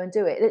can go and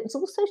do it. It's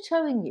also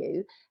showing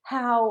you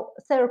how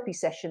a therapy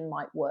session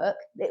might work.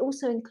 It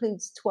also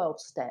includes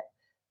 12-step.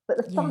 But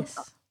the fun,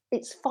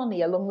 it's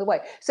funny along the way.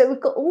 So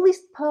we've got all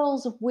these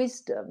pearls of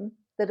wisdom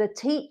that are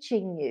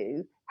teaching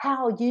you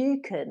how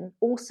you can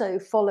also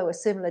follow a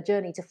similar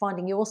journey to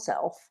finding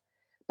yourself.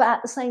 But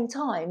at the same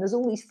time, there's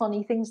all these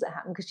funny things that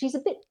happen because she's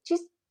a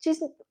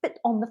bit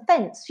on the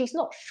fence. She's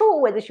not sure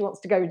whether she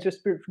wants to go into a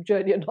spiritual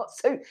journey or not.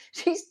 So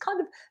she's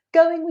kind of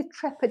going with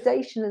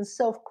trepidation and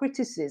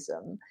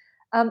self-criticism,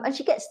 and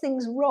she gets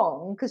things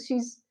wrong because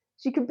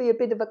she can be a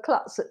bit of a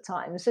klutz at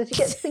times. So she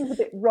gets things a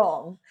bit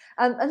wrong,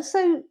 and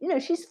so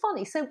she's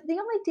funny. So the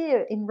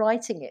idea in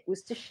writing it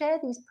was to share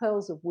these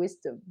pearls of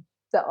wisdom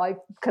that I've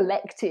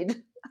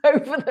collected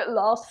over the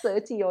last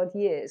 30 odd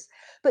years,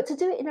 but to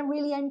do it in a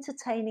really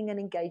entertaining and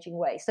engaging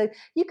way. So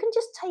you can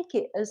just take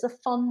it as a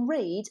fun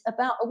read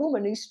about a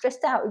woman who's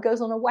stressed out, who goes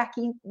on a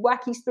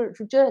wacky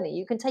spiritual journey.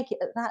 You can take it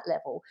at that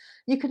level.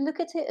 You can look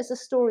at it as a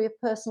story of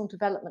personal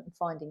development and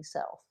finding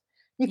self.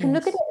 You can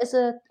look at Yes.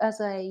 it as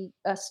a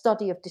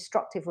study of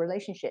destructive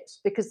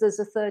relationships, because there's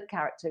a third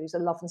character who's a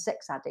love and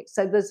sex addict.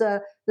 So there's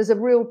a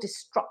real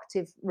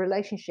destructive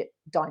relationship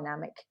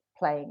dynamic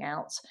playing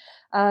out.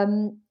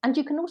 And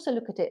you can also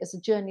look at it as a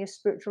journey of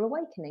spiritual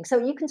awakening. So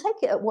you can take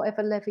it at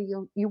whatever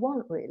level you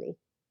want, really.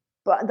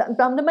 But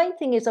the main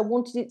thing is I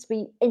wanted it to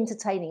be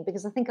entertaining,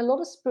 because I think a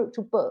lot of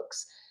spiritual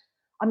books,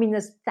 I mean,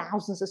 there's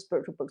thousands of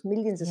spiritual books,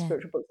 millions of Yeah.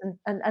 spiritual books,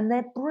 and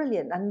they're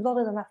brilliant, and a lot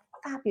of them are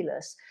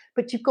fabulous.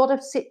 But you've got to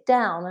sit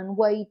down and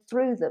wade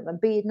through them and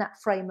be in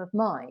that frame of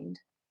mind.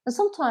 And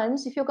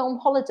sometimes, if you're going on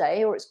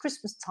holiday, or it's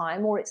Christmas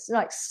time, or it's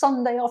like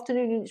Sunday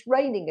afternoon and it's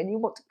raining, and you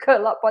want to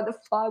curl up by the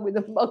fire with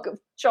a mug of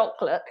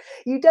chocolate,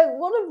 you don't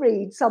want to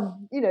read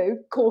some,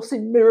 Course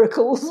in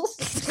Miracles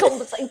or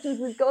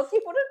Conversations with God.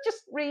 You want to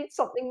just read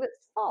something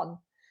that's fun.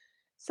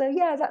 So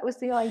yeah, that was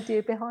the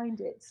idea behind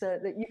it, so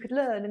that you could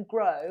learn and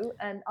grow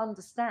and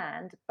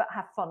understand, but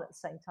have fun at the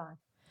same time.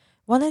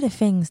 One of the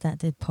things that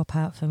did pop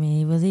out for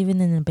me was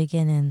even in the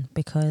beginning,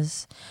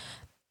 because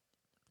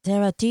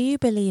do you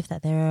believe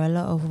that there are a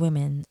lot of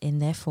women in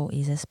their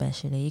 40s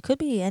especially, it could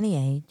be any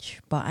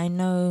age, but I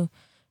know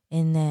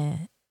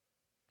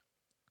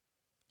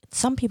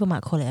some people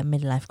might call it a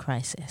midlife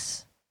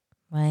crisis,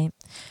 right?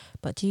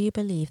 But do you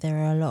believe there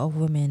are a lot of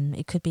women,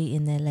 it could be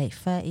in their late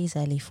 30s,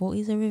 early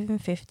 40s, or even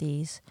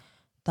 50s,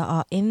 that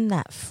are in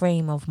that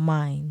frame of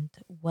mind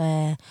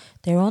where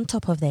they're on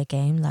top of their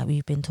game, like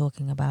we've been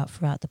talking about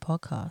throughout the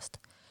podcast,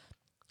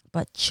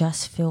 but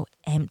just feel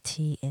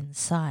empty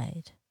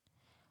inside?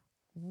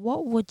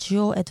 What would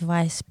your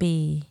advice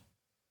be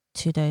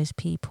to those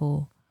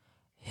people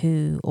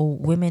who, or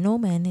women or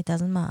men, it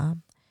doesn't matter,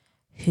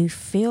 who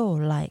feel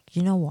like,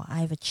 you know what,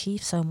 I've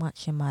achieved so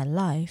much in my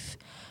life,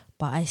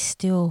 but I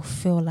still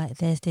feel like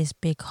there's this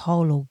big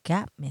hole or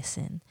gap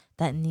missing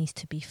that needs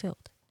to be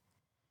filled?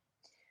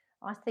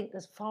 I think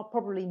there's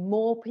probably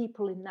more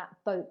people in that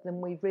boat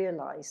than we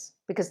realise,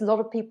 because a lot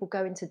of people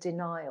go into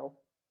denial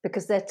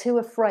because they're too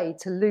afraid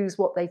to lose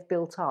what they've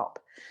built up.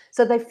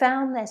 So they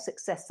found their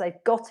success,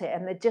 they've got it,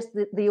 and they're just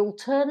the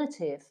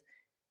alternative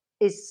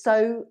is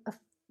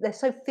they're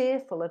so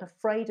fearful and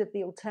afraid of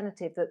the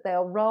alternative that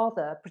they'll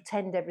rather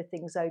pretend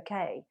everything's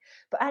okay.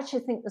 But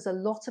actually, I think there's a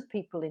lot of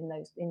people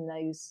in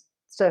those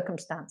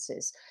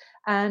circumstances,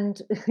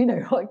 and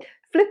like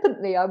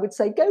flippantly, I would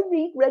say, go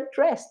read Red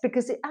Dress,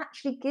 because it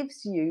actually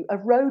gives you a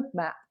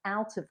roadmap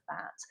out of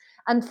that.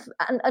 And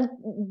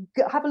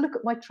have a look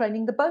at my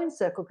training, the Bone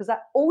Circle, because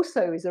that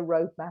also is a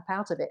roadmap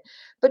out of it.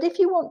 But if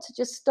you want to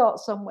just start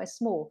somewhere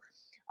small,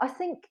 I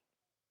think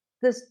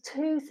there's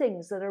two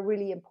things that are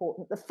really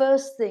important. The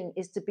first thing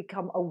is to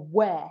become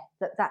aware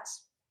that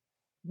that's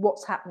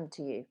what's happened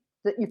to you,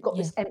 that you've got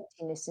Yeah. this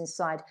emptiness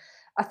inside.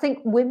 I think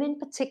women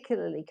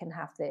particularly can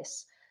have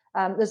this.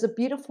 There's a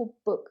beautiful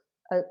book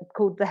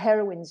called The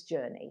Heroine's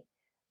Journey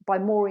by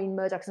Maureen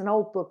Murdoch. It's an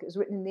old book. It was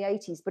written in the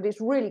 80s, but it's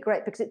really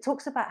great because it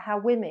talks about how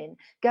women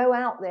go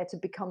out there to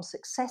become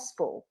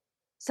successful.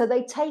 So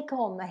they take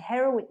on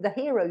the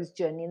hero's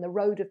journey in the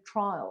road of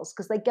trials,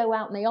 because they go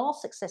out and they are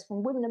successful.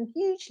 And women are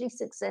hugely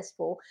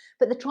successful,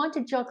 but they're trying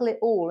to juggle it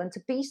all. And to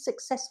be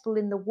successful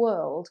in the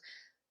world,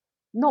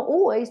 not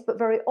always, but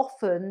very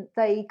often,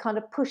 they kind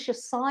of push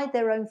aside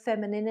their own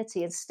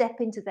femininity and step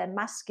into their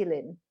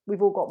masculine.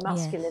 We've all got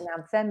masculine Yes.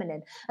 and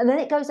feminine. And then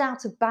it goes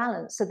out of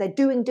balance. So they're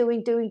doing,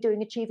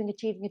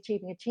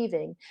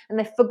 achieving. And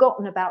they've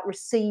forgotten about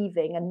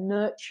receiving and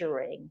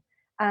nurturing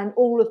and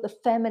all of the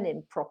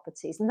feminine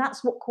properties. And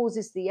that's what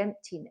causes the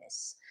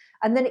emptiness.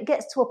 And then it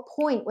gets to a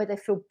point where they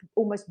feel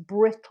almost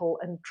brittle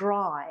and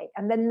dry.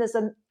 And then there's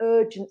an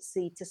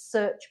urgency to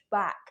search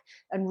back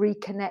and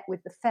reconnect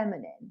with the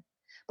feminine.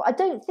 But I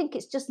don't think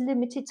it's just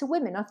limited to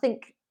women. I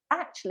think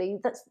actually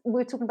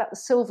we're talking about the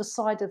silver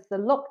side of the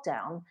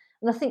lockdown.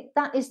 And I think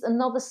that is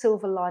another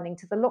silver lining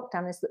to the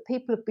lockdown, is that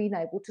people have been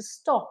able to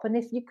stop. And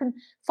if you can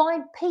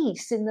find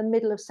peace in the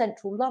middle of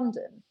central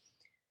London,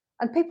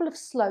 and people have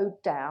slowed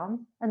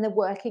down and they're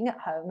working at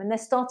home and they're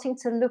starting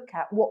to look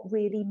at what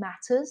really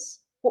matters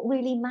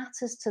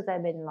to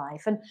them in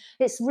life. And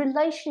it's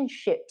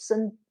relationships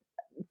and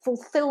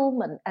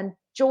fulfillment and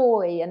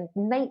joy and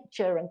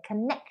nature and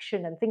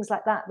connection and things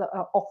like that that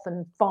are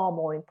often far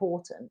more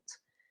important.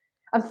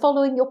 and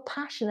following your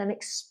passion and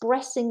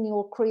expressing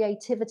your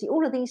creativity.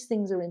 All of these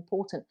things are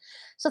important.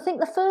 So I think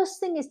the first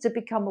thing is to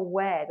become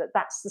aware that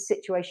that's the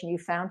situation you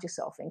found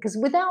yourself in. Because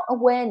without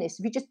awareness,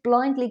 if you just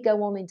blindly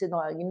go on in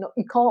denial,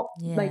 you can't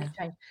make Yeah.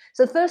 a change.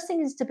 So the first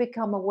thing is to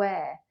become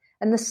aware.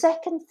 And the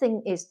second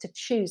thing is to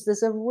choose.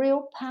 There's a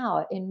real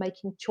power in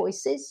making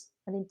choices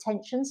and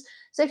intentions.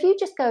 So if you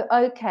just go,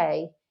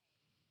 okay,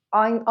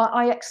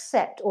 I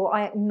accept or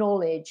I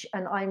acknowledge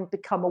and I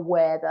become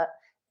aware that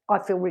I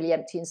feel really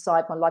empty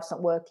inside, my life's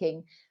not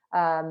working,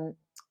 um,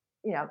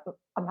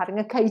 I'm having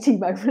a Katie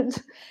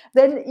moment,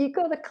 then you've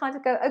got to kind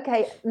of go,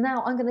 okay,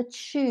 now I'm going to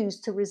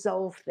choose to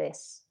resolve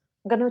this.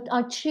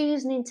 I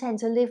choose and intend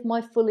to live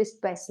my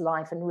fullest, best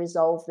life and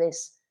resolve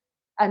this.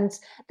 And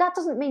that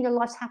doesn't mean your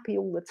life's happy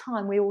all the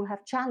time. We all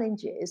have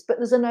challenges, but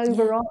there's an Yeah.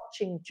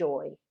 overarching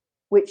joy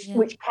which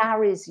Yeah.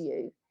 carries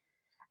you.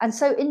 And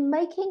so, in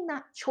making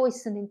that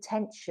choice and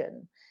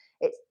intention,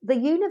 the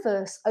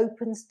universe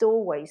opens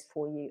doorways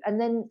for you, and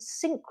then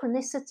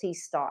synchronicities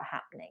start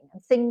happening,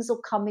 and things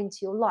will come into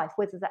your life,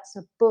 whether that's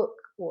a book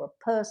or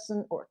a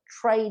person or a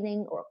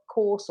training or a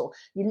course, or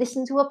you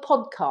listen to a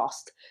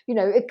podcast.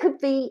 It could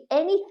be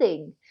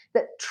anything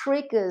that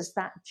triggers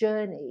that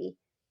journey.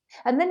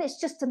 And then it's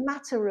just a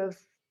matter of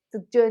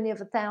the journey of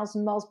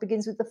 1,000 miles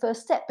begins with the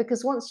first step,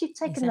 because once you've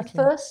taken the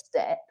Exactly. first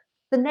step,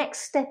 the next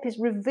step is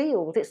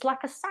revealed. It's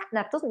like a sat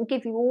nav. It doesn't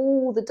give you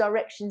all the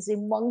directions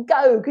in one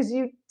go because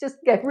you just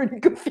get really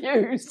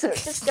confused. So it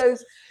just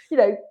goes,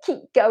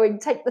 keep going,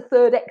 take the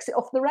third exit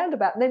off the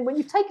roundabout. And then when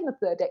you've taken the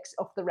third exit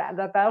off the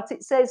roundabout,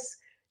 it says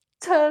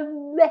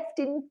turn left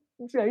in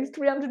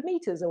 300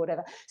 meters or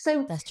whatever.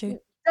 So That's true.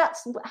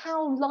 that's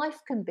how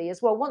life can be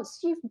as well. Once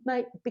you've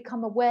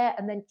become aware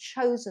and then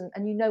chosen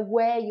and you know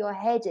where you're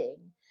heading,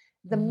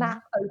 the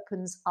map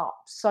opens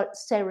up so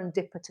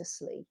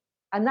serendipitously.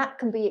 And that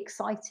can be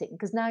exciting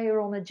because now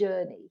you're on a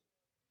journey.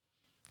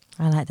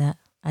 I like that.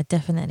 I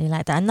definitely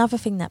like that. Another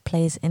thing that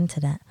plays into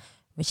that,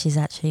 which is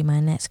actually my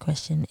next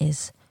question,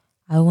 is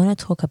I want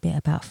to talk a bit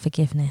about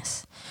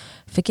forgiveness.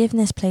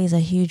 Forgiveness plays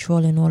a huge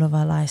role in all of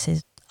our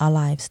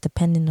lives,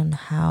 depending on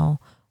how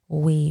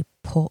we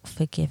put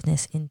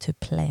forgiveness into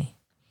play.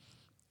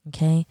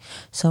 Okay?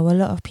 So a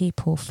lot of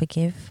people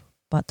forgive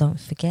but don't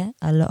forget.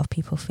 A lot of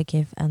people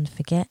forgive and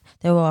forget.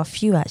 There are a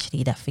few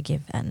actually that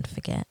forgive and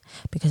forget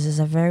because it's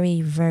a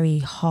very, very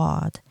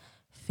hard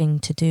thing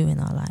to do in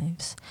our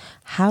lives.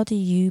 How do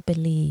you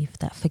believe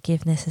that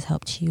forgiveness has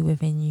helped you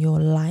within your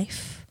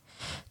life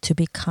to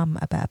become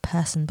a better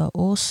person, but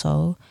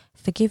also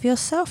forgive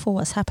yourself for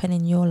what's happened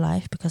in your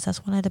life, because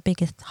that's one of the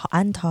biggest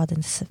and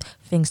hardest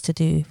things to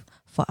do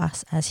for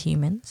us as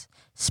humans,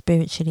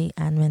 spiritually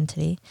and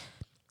mentally.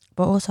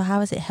 But also,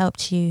 how has it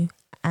helped you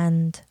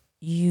and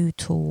you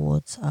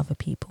towards other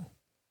people?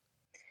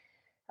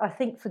 I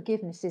think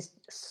forgiveness is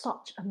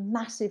such a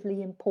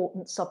massively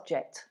important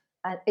subject,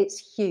 and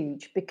it's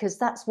huge because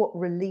that's what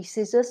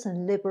releases us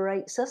and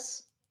liberates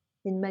us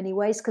in many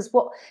ways. Because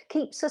what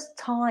keeps us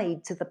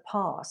tied to the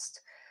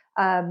past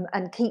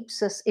and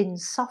keeps us in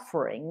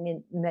suffering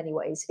in many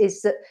ways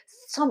is that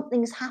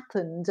something's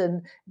happened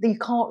and you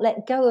can't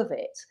let go of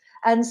it.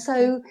 And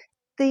so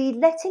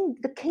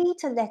the key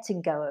to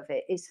letting go of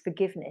it is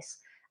forgiveness,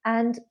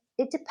 and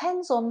it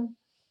depends on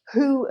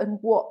who and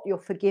what you're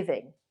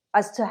forgiving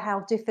as to how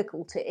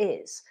difficult it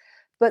is.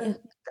 But Yeah.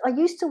 I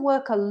used to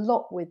work a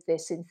lot with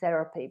this in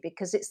therapy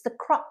because it's the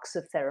crux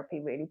of therapy,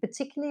 really,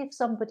 particularly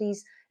if I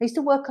used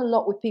to work a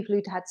lot with people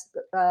who'd had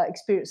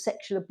experienced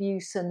sexual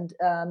abuse and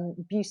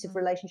abusive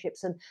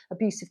relationships and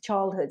abusive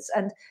childhoods.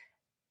 And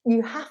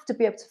you have to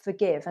be able to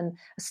forgive. And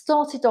I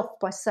started off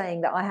by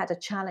saying that I had a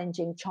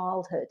challenging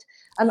childhood,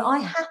 and I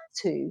Yeah. had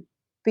to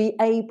be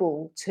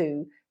able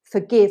to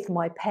forgive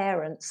my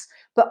parents.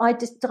 But I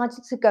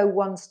decided to go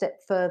one step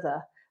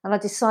further, and I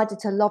decided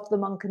to love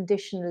them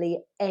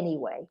unconditionally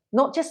anyway.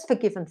 Not just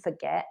forgive and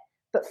forget,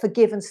 but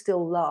forgive and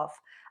still love.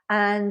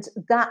 And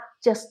that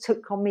just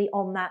took on me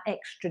on that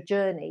extra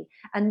journey.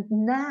 And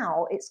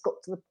now it's got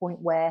to the point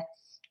where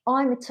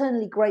I'm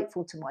eternally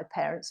grateful to my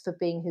parents for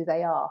being who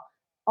they are.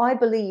 I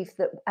believe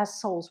that as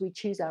souls, we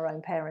choose our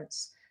own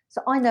parents.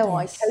 So I know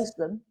I Yes. chose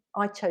them.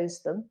 I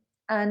chose them.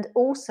 And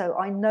also,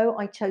 I know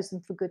I chose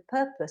them for good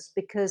purpose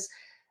because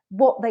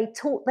what they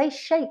taught, they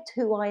shaped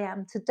who I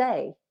am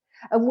today.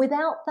 And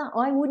without that,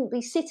 I wouldn't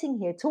be sitting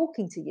here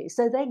talking to you.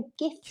 So they True.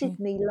 gifted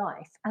me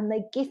life and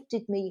they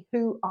gifted me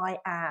who I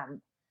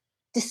am,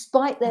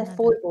 despite I their love that.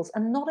 foibles.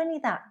 And not only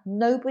that,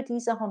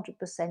 nobody's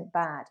 100%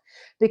 bad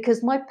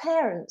because my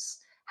parents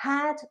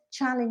had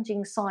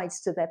challenging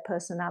sides to their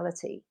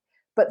personality,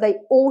 but they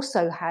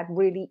also had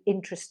really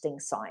interesting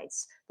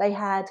sides.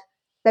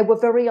 They were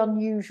very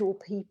unusual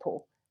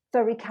people,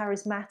 very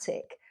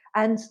charismatic,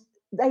 and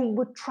they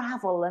would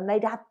travel and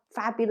they'd have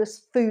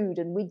fabulous food,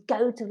 and we'd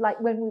go to, like,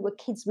 when we were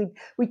kids,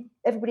 we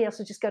everybody else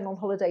was just going on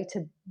holiday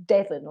to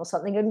Devon or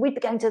something, and we'd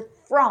be going to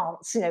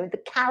France, with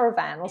the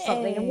caravan or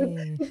something, and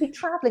Hey. we'd be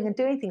traveling and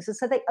doing things. And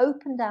so they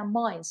opened our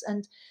minds.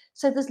 And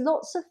so there's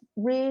lots of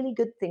really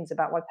good things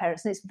about my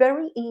parents. And it's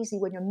very easy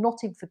when you're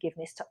not in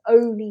forgiveness to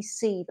only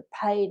see the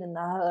pain and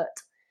the hurt.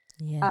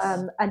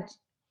 Yes. And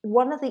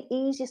one of the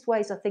easiest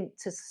ways, I think,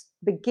 to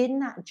begin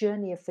that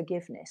journey of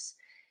forgiveness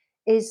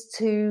is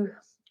to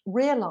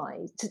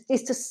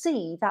is to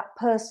see that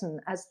person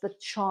as the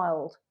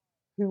child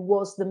who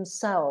was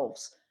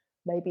themselves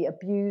maybe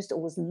abused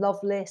or was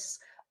loveless,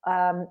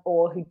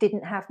 or who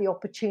didn't have the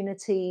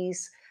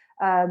opportunities,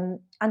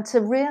 and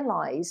to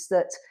realize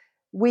that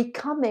we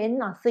come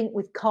in, I think,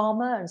 with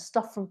karma and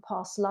stuff from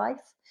past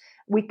life.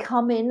 We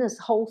come in as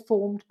whole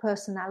formed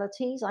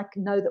personalities. I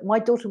can know that my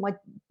daughter and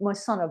my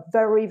son are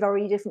very,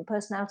 very different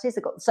personalities.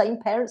 They've got the same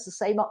parents, the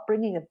same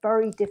upbringing, are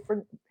very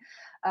different.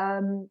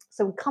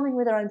 So we're coming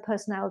with our own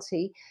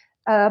personality.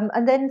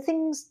 And then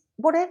things,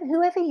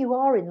 whoever you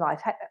are in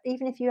life,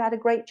 even if you had a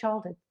great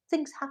childhood,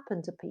 things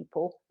happen to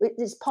people.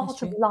 It's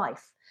part of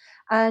life.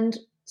 And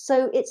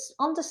so it's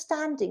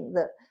understanding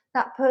that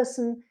that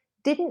person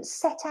didn't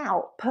set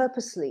out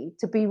purposely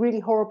to be really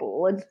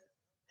horrible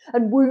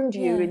and wound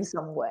you in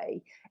some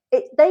way.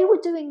 They were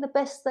doing the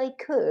best they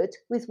could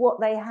with what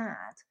they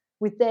had,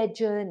 with their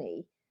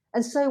journey.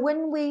 And so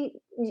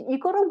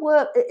you've got to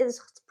work, it's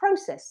a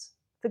process.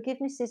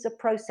 Forgiveness is a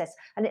process,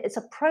 and it's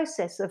a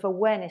process of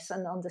awareness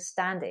and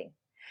understanding.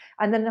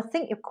 And then I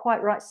think you're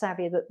quite right,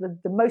 Savia, that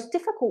the most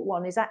difficult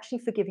one is actually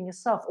forgiving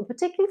yourself, and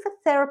particularly for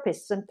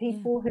therapists and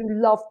people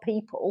who love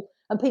people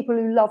and people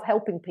who love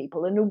helping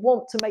people and who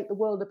want to make the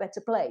world a better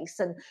place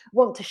and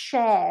want to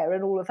share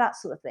and all of that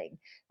sort of thing.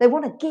 They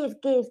want to give.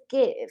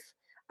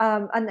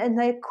 And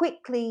they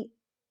quickly,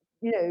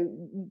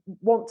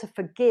 want to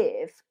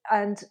forgive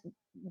and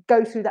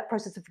go through that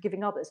process of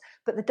forgiving others,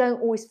 but they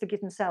don't always forgive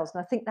themselves.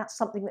 And I think that's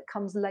something that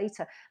comes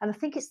later. And I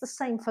think it's the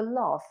same for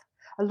love.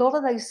 A lot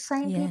of those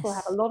same people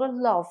have a lot of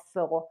love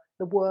for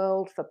the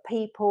world, for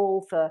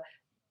people, for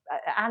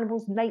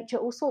animals, nature,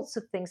 all sorts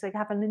of things. They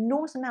have an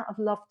enormous amount of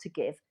love to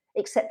give,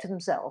 except to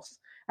themselves.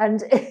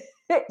 And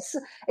that's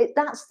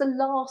the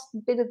last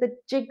bit of the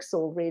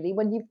jigsaw, really,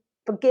 when you've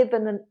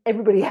forgiven and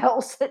everybody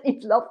else, that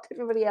you've loved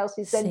everybody else,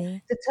 is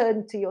then to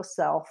turn to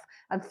yourself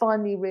and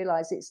finally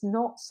realize it's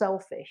not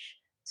selfish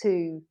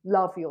to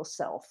love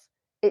yourself.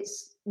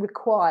 It's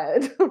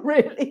required,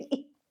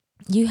 really.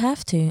 You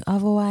have to,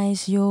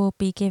 otherwise you'll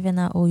be giving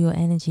out all your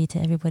energy to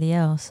everybody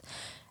else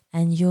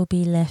and you'll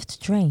be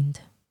left drained.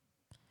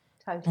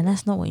 Totally. And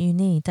that's not what you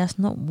need. That's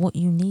not what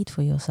you need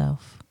for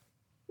yourself.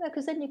 No,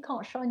 because then you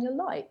can't shine your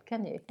light,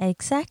 can you?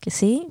 Exactly.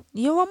 See,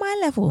 you're on my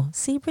level.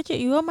 See, Bridget,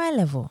 you're on my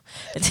level.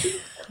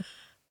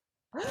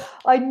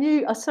 I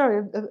knew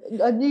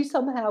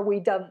somehow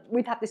we'd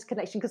have this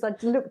connection, because I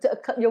looked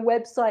at your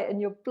website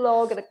and your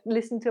blog and I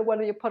listened to one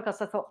of your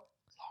podcasts. I thought,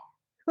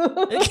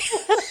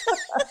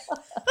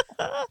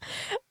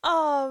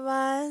 oh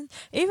man,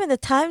 even the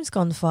time's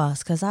gone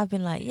fast, because I've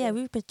been like,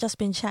 we've just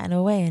been chatting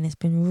away and it's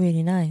been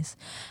really nice.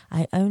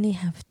 I only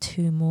have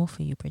 2 more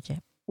for you,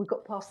 Bridget. We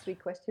got past 3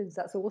 questions.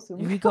 That's awesome.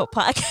 We got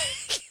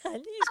past. I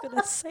knew he was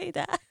going to say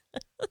that.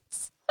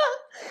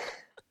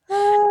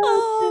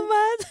 Oh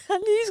man, I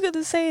knew he was going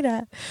to say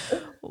that.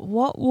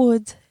 What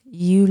would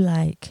you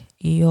like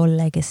your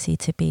legacy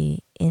to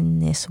be in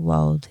this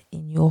world,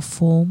 in your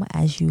form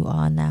as you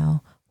are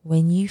now,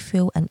 when you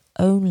feel, and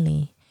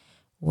only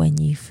when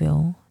you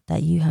feel,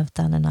 that you have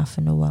done enough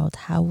in the world?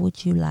 How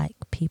would you like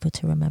people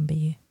to remember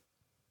you?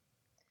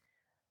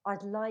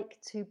 I'd like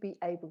to be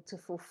able to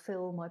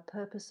fulfill my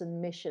purpose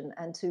and mission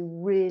and to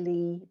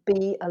really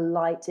be a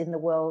light in the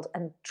world.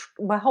 And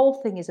my whole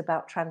thing is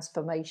about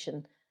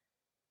transformation.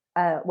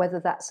 Whether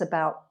that's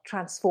about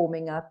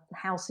transforming a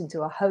house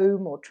into a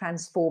home, or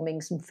transforming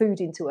some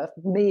food into a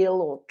meal,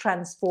 or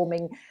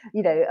transforming,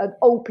 an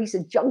old piece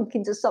of junk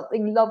into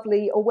something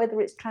lovely, or whether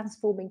it's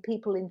transforming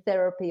people in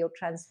therapy or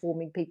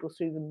transforming people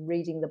through them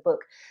reading the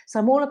book. So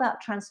I'm all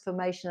about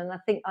transformation, and I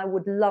think I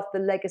would love the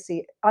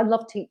legacy. I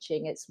love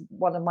teaching. It's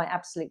one of my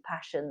absolute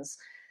passions.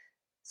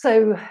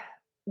 So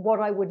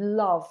what I would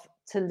love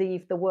to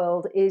leave the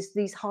world is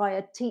these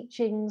higher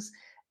teachings,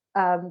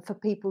 for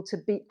people to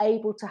be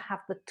able to have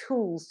the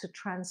tools to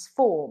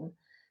transform,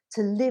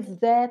 to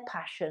live their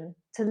passion,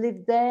 to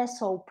live their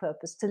soul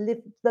purpose, to live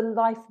the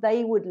life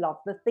they would love,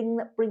 the thing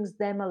that brings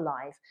them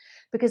alive.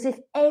 Because if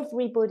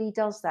everybody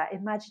does that,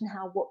 imagine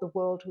what the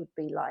world would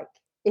be like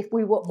if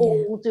we were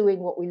all doing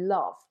what we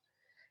love,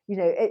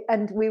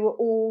 and we were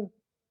all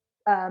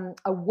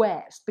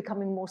aware,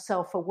 becoming more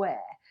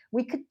self-aware.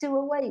 We could do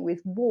away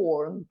with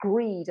war and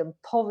greed and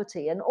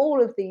poverty and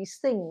all of these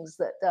things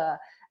that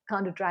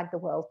kind of drag the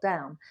world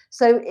down.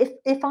 So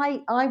if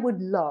I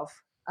would love,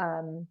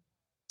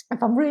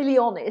 if I'm really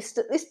honest,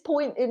 at this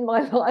point in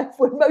my life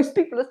where most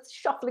people are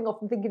shuffling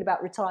off and thinking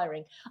about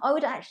retiring, I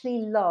would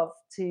actually love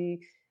to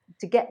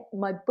get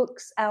my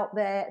books out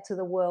there to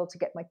the world, to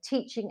get my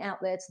teaching out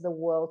there to the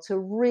world, to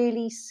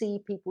really see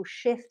people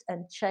shift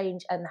and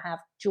change and have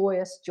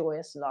joyous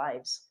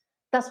lives.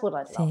 That's what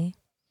I'd love.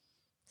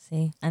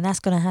 See, and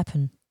that's going to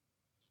happen.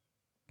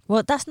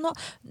 Well,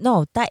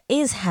 that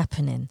is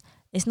happening.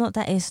 It's not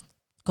that it's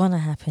gonna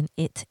happen.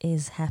 It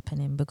is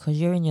happening, because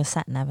you're in your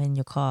sat-nav in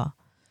your car.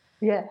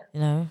 Yeah.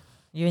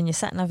 You're in your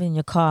sat-nav in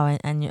your car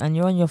and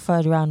you're on your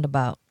 3rd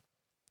roundabout.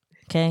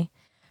 Okay?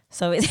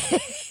 So it's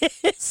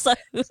so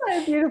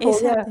beautiful.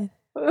 it's Yeah. happening.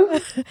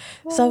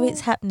 So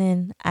it's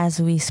happening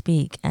as we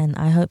speak, and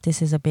I hope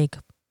this is a big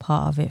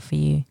part of it for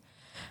you.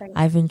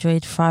 I've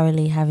enjoyed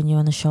thoroughly having you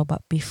on the show,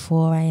 but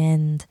before I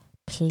end,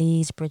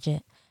 please,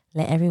 Bridget,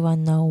 let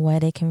everyone know where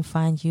they can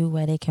find you,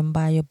 where they can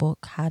buy your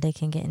book, how they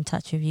can get in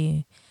touch with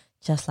you,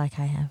 just like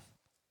I have.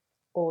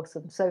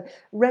 Awesome. So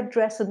Red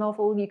Dress, a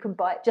novel, you can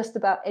buy it just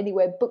about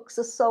anywhere books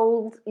are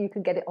sold. You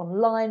can get it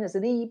online as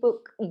an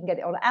ebook. You can get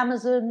it on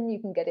Amazon. You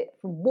can get it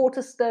from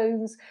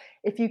Waterstones.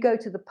 If you go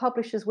to the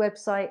publisher's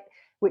website,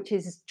 which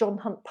is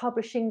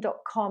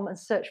johnhuntpublishing.com, and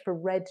search for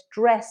Red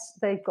Dress,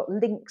 they've got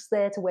links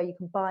there to where you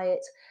can buy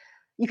it.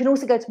 You can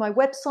also go to my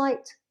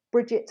website,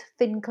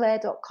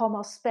 bridgetfinclair.com.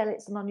 I'll spell it.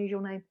 It's an unusual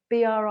name.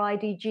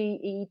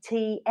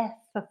 BRIDGET, F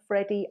for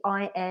Freddie,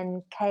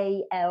 INKLAIRE.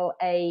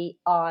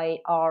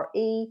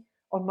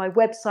 On my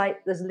website,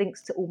 there's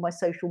links to all my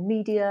social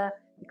media.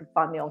 You can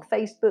find me on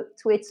Facebook,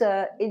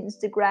 Twitter,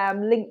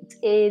 Instagram,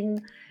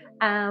 LinkedIn.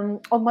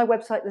 On my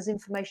website, there's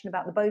information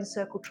about the Bone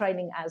Circle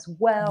training as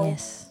well.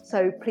 Yes.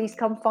 So please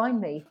come find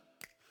me.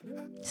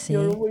 See, I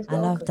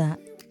love that.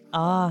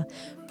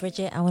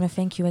 Bridget, I want to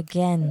thank you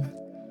again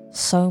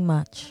so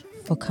much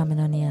for coming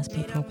on the As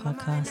People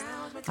podcast.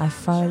 I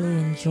thoroughly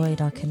enjoyed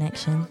our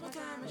connection.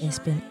 It's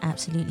been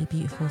absolutely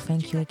beautiful.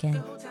 Thank you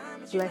again.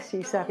 Bless you,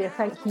 Savia.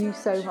 Thank you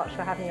so much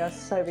for having us.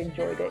 So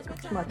enjoyed it.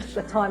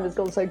 The time has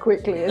gone so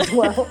quickly as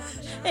well.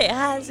 It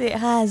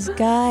has.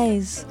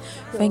 Guys,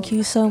 thank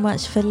you so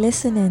much for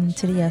listening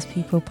to the As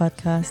People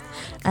podcast.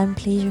 And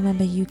please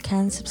remember, you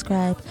can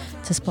subscribe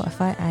to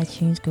Spotify,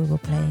 iTunes, Google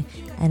Play,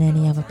 and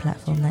any other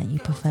platform that you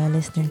prefer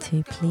listening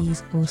to.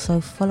 Please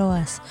also follow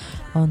us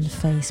on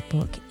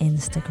Facebook,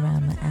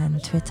 Instagram, and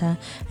Twitter.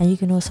 And you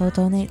can also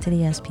donate to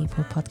the As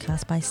People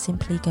podcast by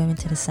simply going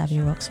to the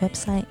Savvy Rocks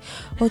website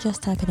or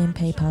just typing in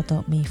paypal.me/Us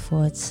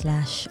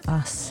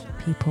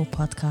People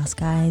podcast.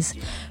 Guys,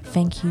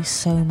 thank you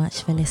so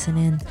much for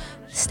listening.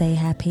 Stay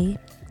happy,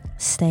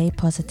 stay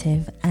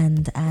positive,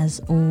 and as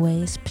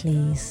always,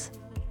 please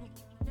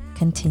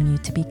continue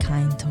to be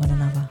kind to one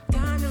another.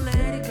 Time to let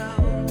it go.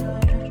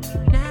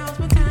 Now's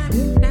my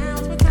time.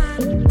 Now's my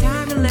time.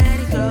 Time to let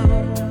it go.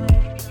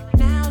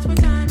 Now's my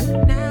time.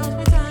 Now's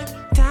my time.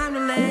 Time to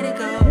let it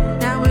go.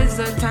 Now is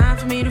the time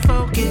for me to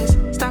focus.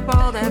 Stop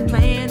all that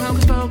playing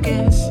hocus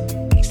pocus.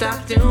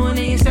 Stop doing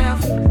it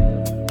yourself.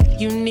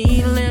 You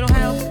need a little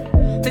help.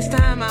 This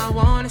time I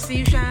want to see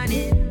you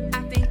shining.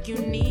 I think you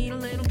need a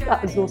little guidance.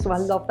 That was awesome. I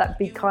love that.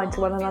 Be kind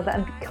to one another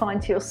and be kind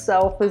to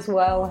yourself as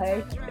well,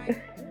 hey?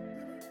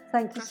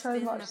 Thank you so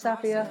much,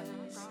 Savia.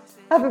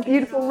 Have a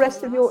beautiful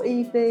rest of your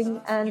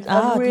evening, and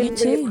I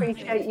really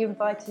appreciate you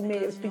inviting me.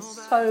 It's been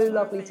so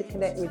lovely to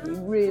connect with you,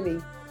 really.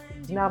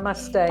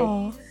 Namaste.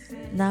 Oh,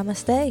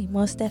 namaste.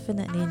 Most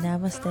definitely,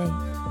 namaste.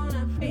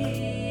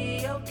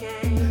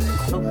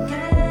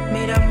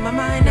 Made up my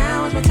mind,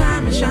 now is my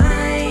time to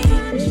shine.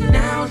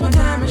 Now is my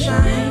time to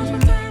shine.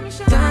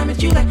 Time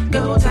that you let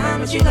go,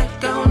 time that you let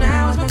go.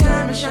 Now is my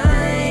time to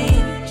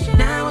shine.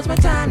 Now is my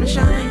time to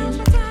shine.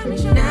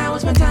 Now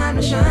is my time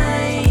to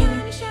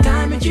shine.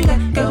 Time that you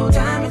let go,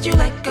 time that you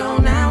let go.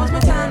 Now is my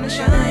time to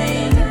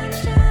shine.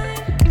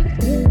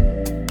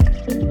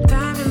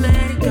 Time to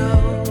let it go.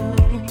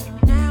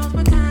 Now is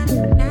my time.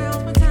 Now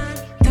is my time.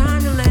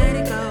 Time to let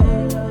it go.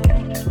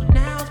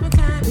 Now is my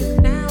time.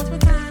 Now is my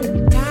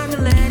time. Time to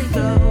let it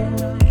go.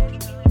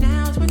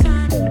 Now is my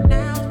time.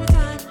 Now is my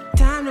time.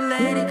 Time to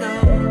let it go.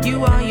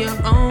 You are your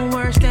own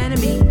worst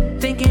enemy.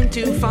 Thinking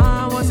too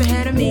far, what's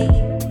ahead of me?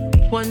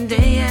 One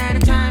day at a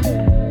time.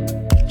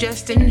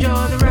 Just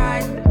enjoy the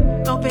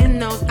ride. Open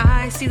those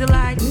eyes, see the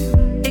light.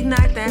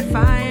 Ignite that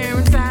fire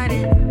inside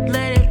it.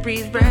 Let it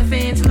breathe breath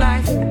into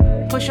life.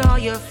 Push all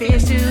your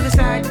fears to the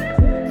side.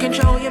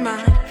 Control your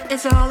mind,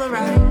 it's all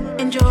alright.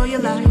 Enjoy your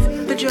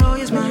life, the joy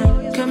is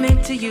mine.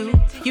 Commit to you,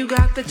 you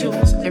got the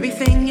tools.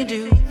 Everything you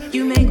do,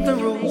 you make the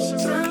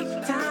rules.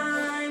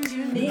 Sometimes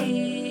you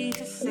need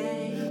to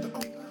say